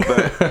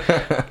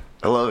 But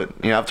I love it.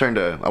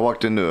 I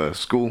walked into a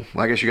school.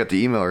 I guess you got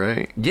the email,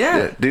 right?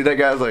 Yeah. Dude, that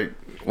guy's like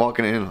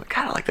walking in, like,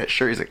 God, I like that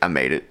shirt. He's like, I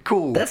made it.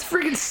 Cool. That's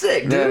freaking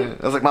sick, dude. Yeah.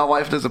 I was like, my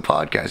wife does a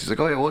podcast. He's like,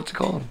 oh yeah, what's it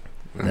called?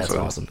 And That's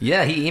awesome.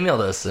 Yeah, he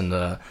emailed us, and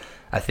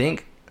I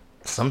think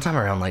sometime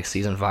around like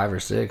season 5 or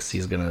 6,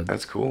 he's gonna.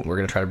 That's cool. We're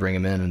gonna try to bring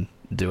him in and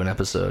do an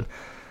episode.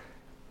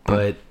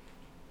 But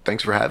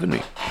thanks for having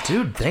me,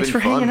 dude. Thanks for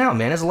hanging out,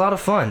 man. It's a lot of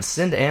fun.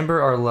 Send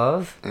Amber our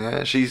love.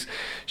 Yeah, she's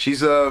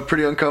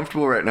pretty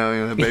uncomfortable right now.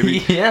 You know, that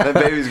baby. Yeah, that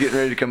baby's getting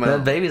ready to come out.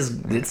 That baby's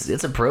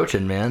it's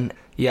approaching, man.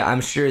 Yeah,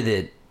 I'm sure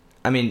that.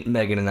 I mean,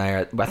 Megan and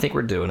I think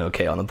we're doing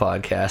okay on the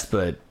podcast,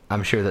 but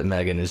I'm sure that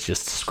Megan is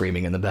just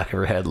screaming in the back of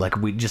her head, like,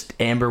 we just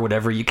Amber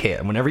whatever you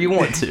can, whenever you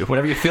want to,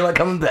 whenever you feel like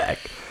coming back.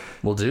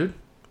 Well, dude,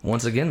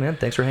 once again, man,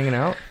 thanks for hanging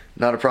out.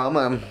 Not a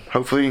problem.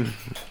 Hopefully,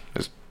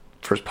 this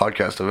first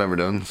podcast I've ever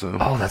done. So.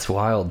 Oh, that's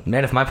wild,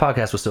 man. If my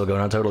podcast was still going,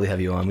 I'd totally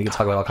have you on. We could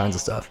talk about all kinds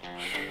of stuff.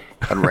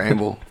 I'd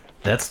ramble.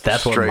 That's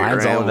what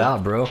mine's all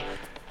about, bro.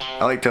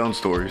 I like telling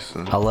stories.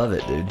 So. I love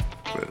it, dude.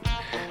 But,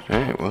 all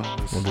right, well,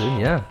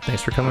 dude, yeah.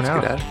 Thanks for coming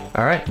out. Get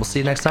all right, we'll see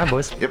you next time,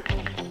 boys. Yep.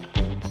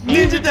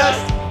 Ninja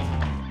Dust.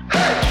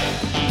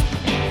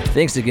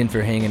 Thanks again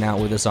for hanging out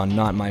with us on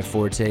Not My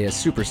Forte, a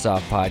super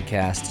soft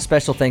podcast.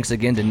 Special thanks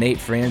again to Nate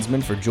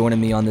Franzman for joining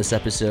me on this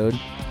episode.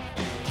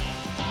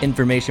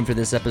 Information for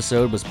this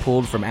episode was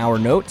pulled from our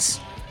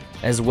notes,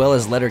 as well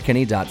as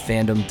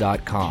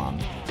letterkenny.fandom.com.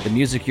 The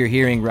music you're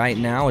hearing right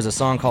now is a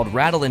song called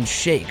Rattle and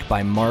Shake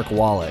by Mark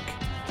Wallach.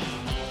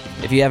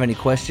 If you have any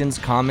questions,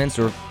 comments,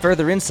 or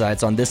further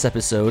insights on this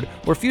episode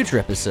or future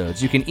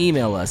episodes, you can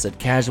email us at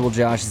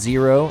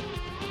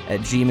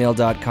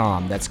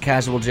casualjosh0@gmail.com. That's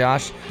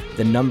casualjosh,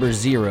 the number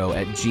 0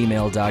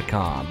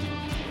 @gmail.com.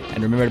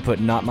 And remember to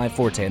put Not My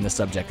Forte in the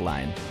subject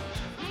line.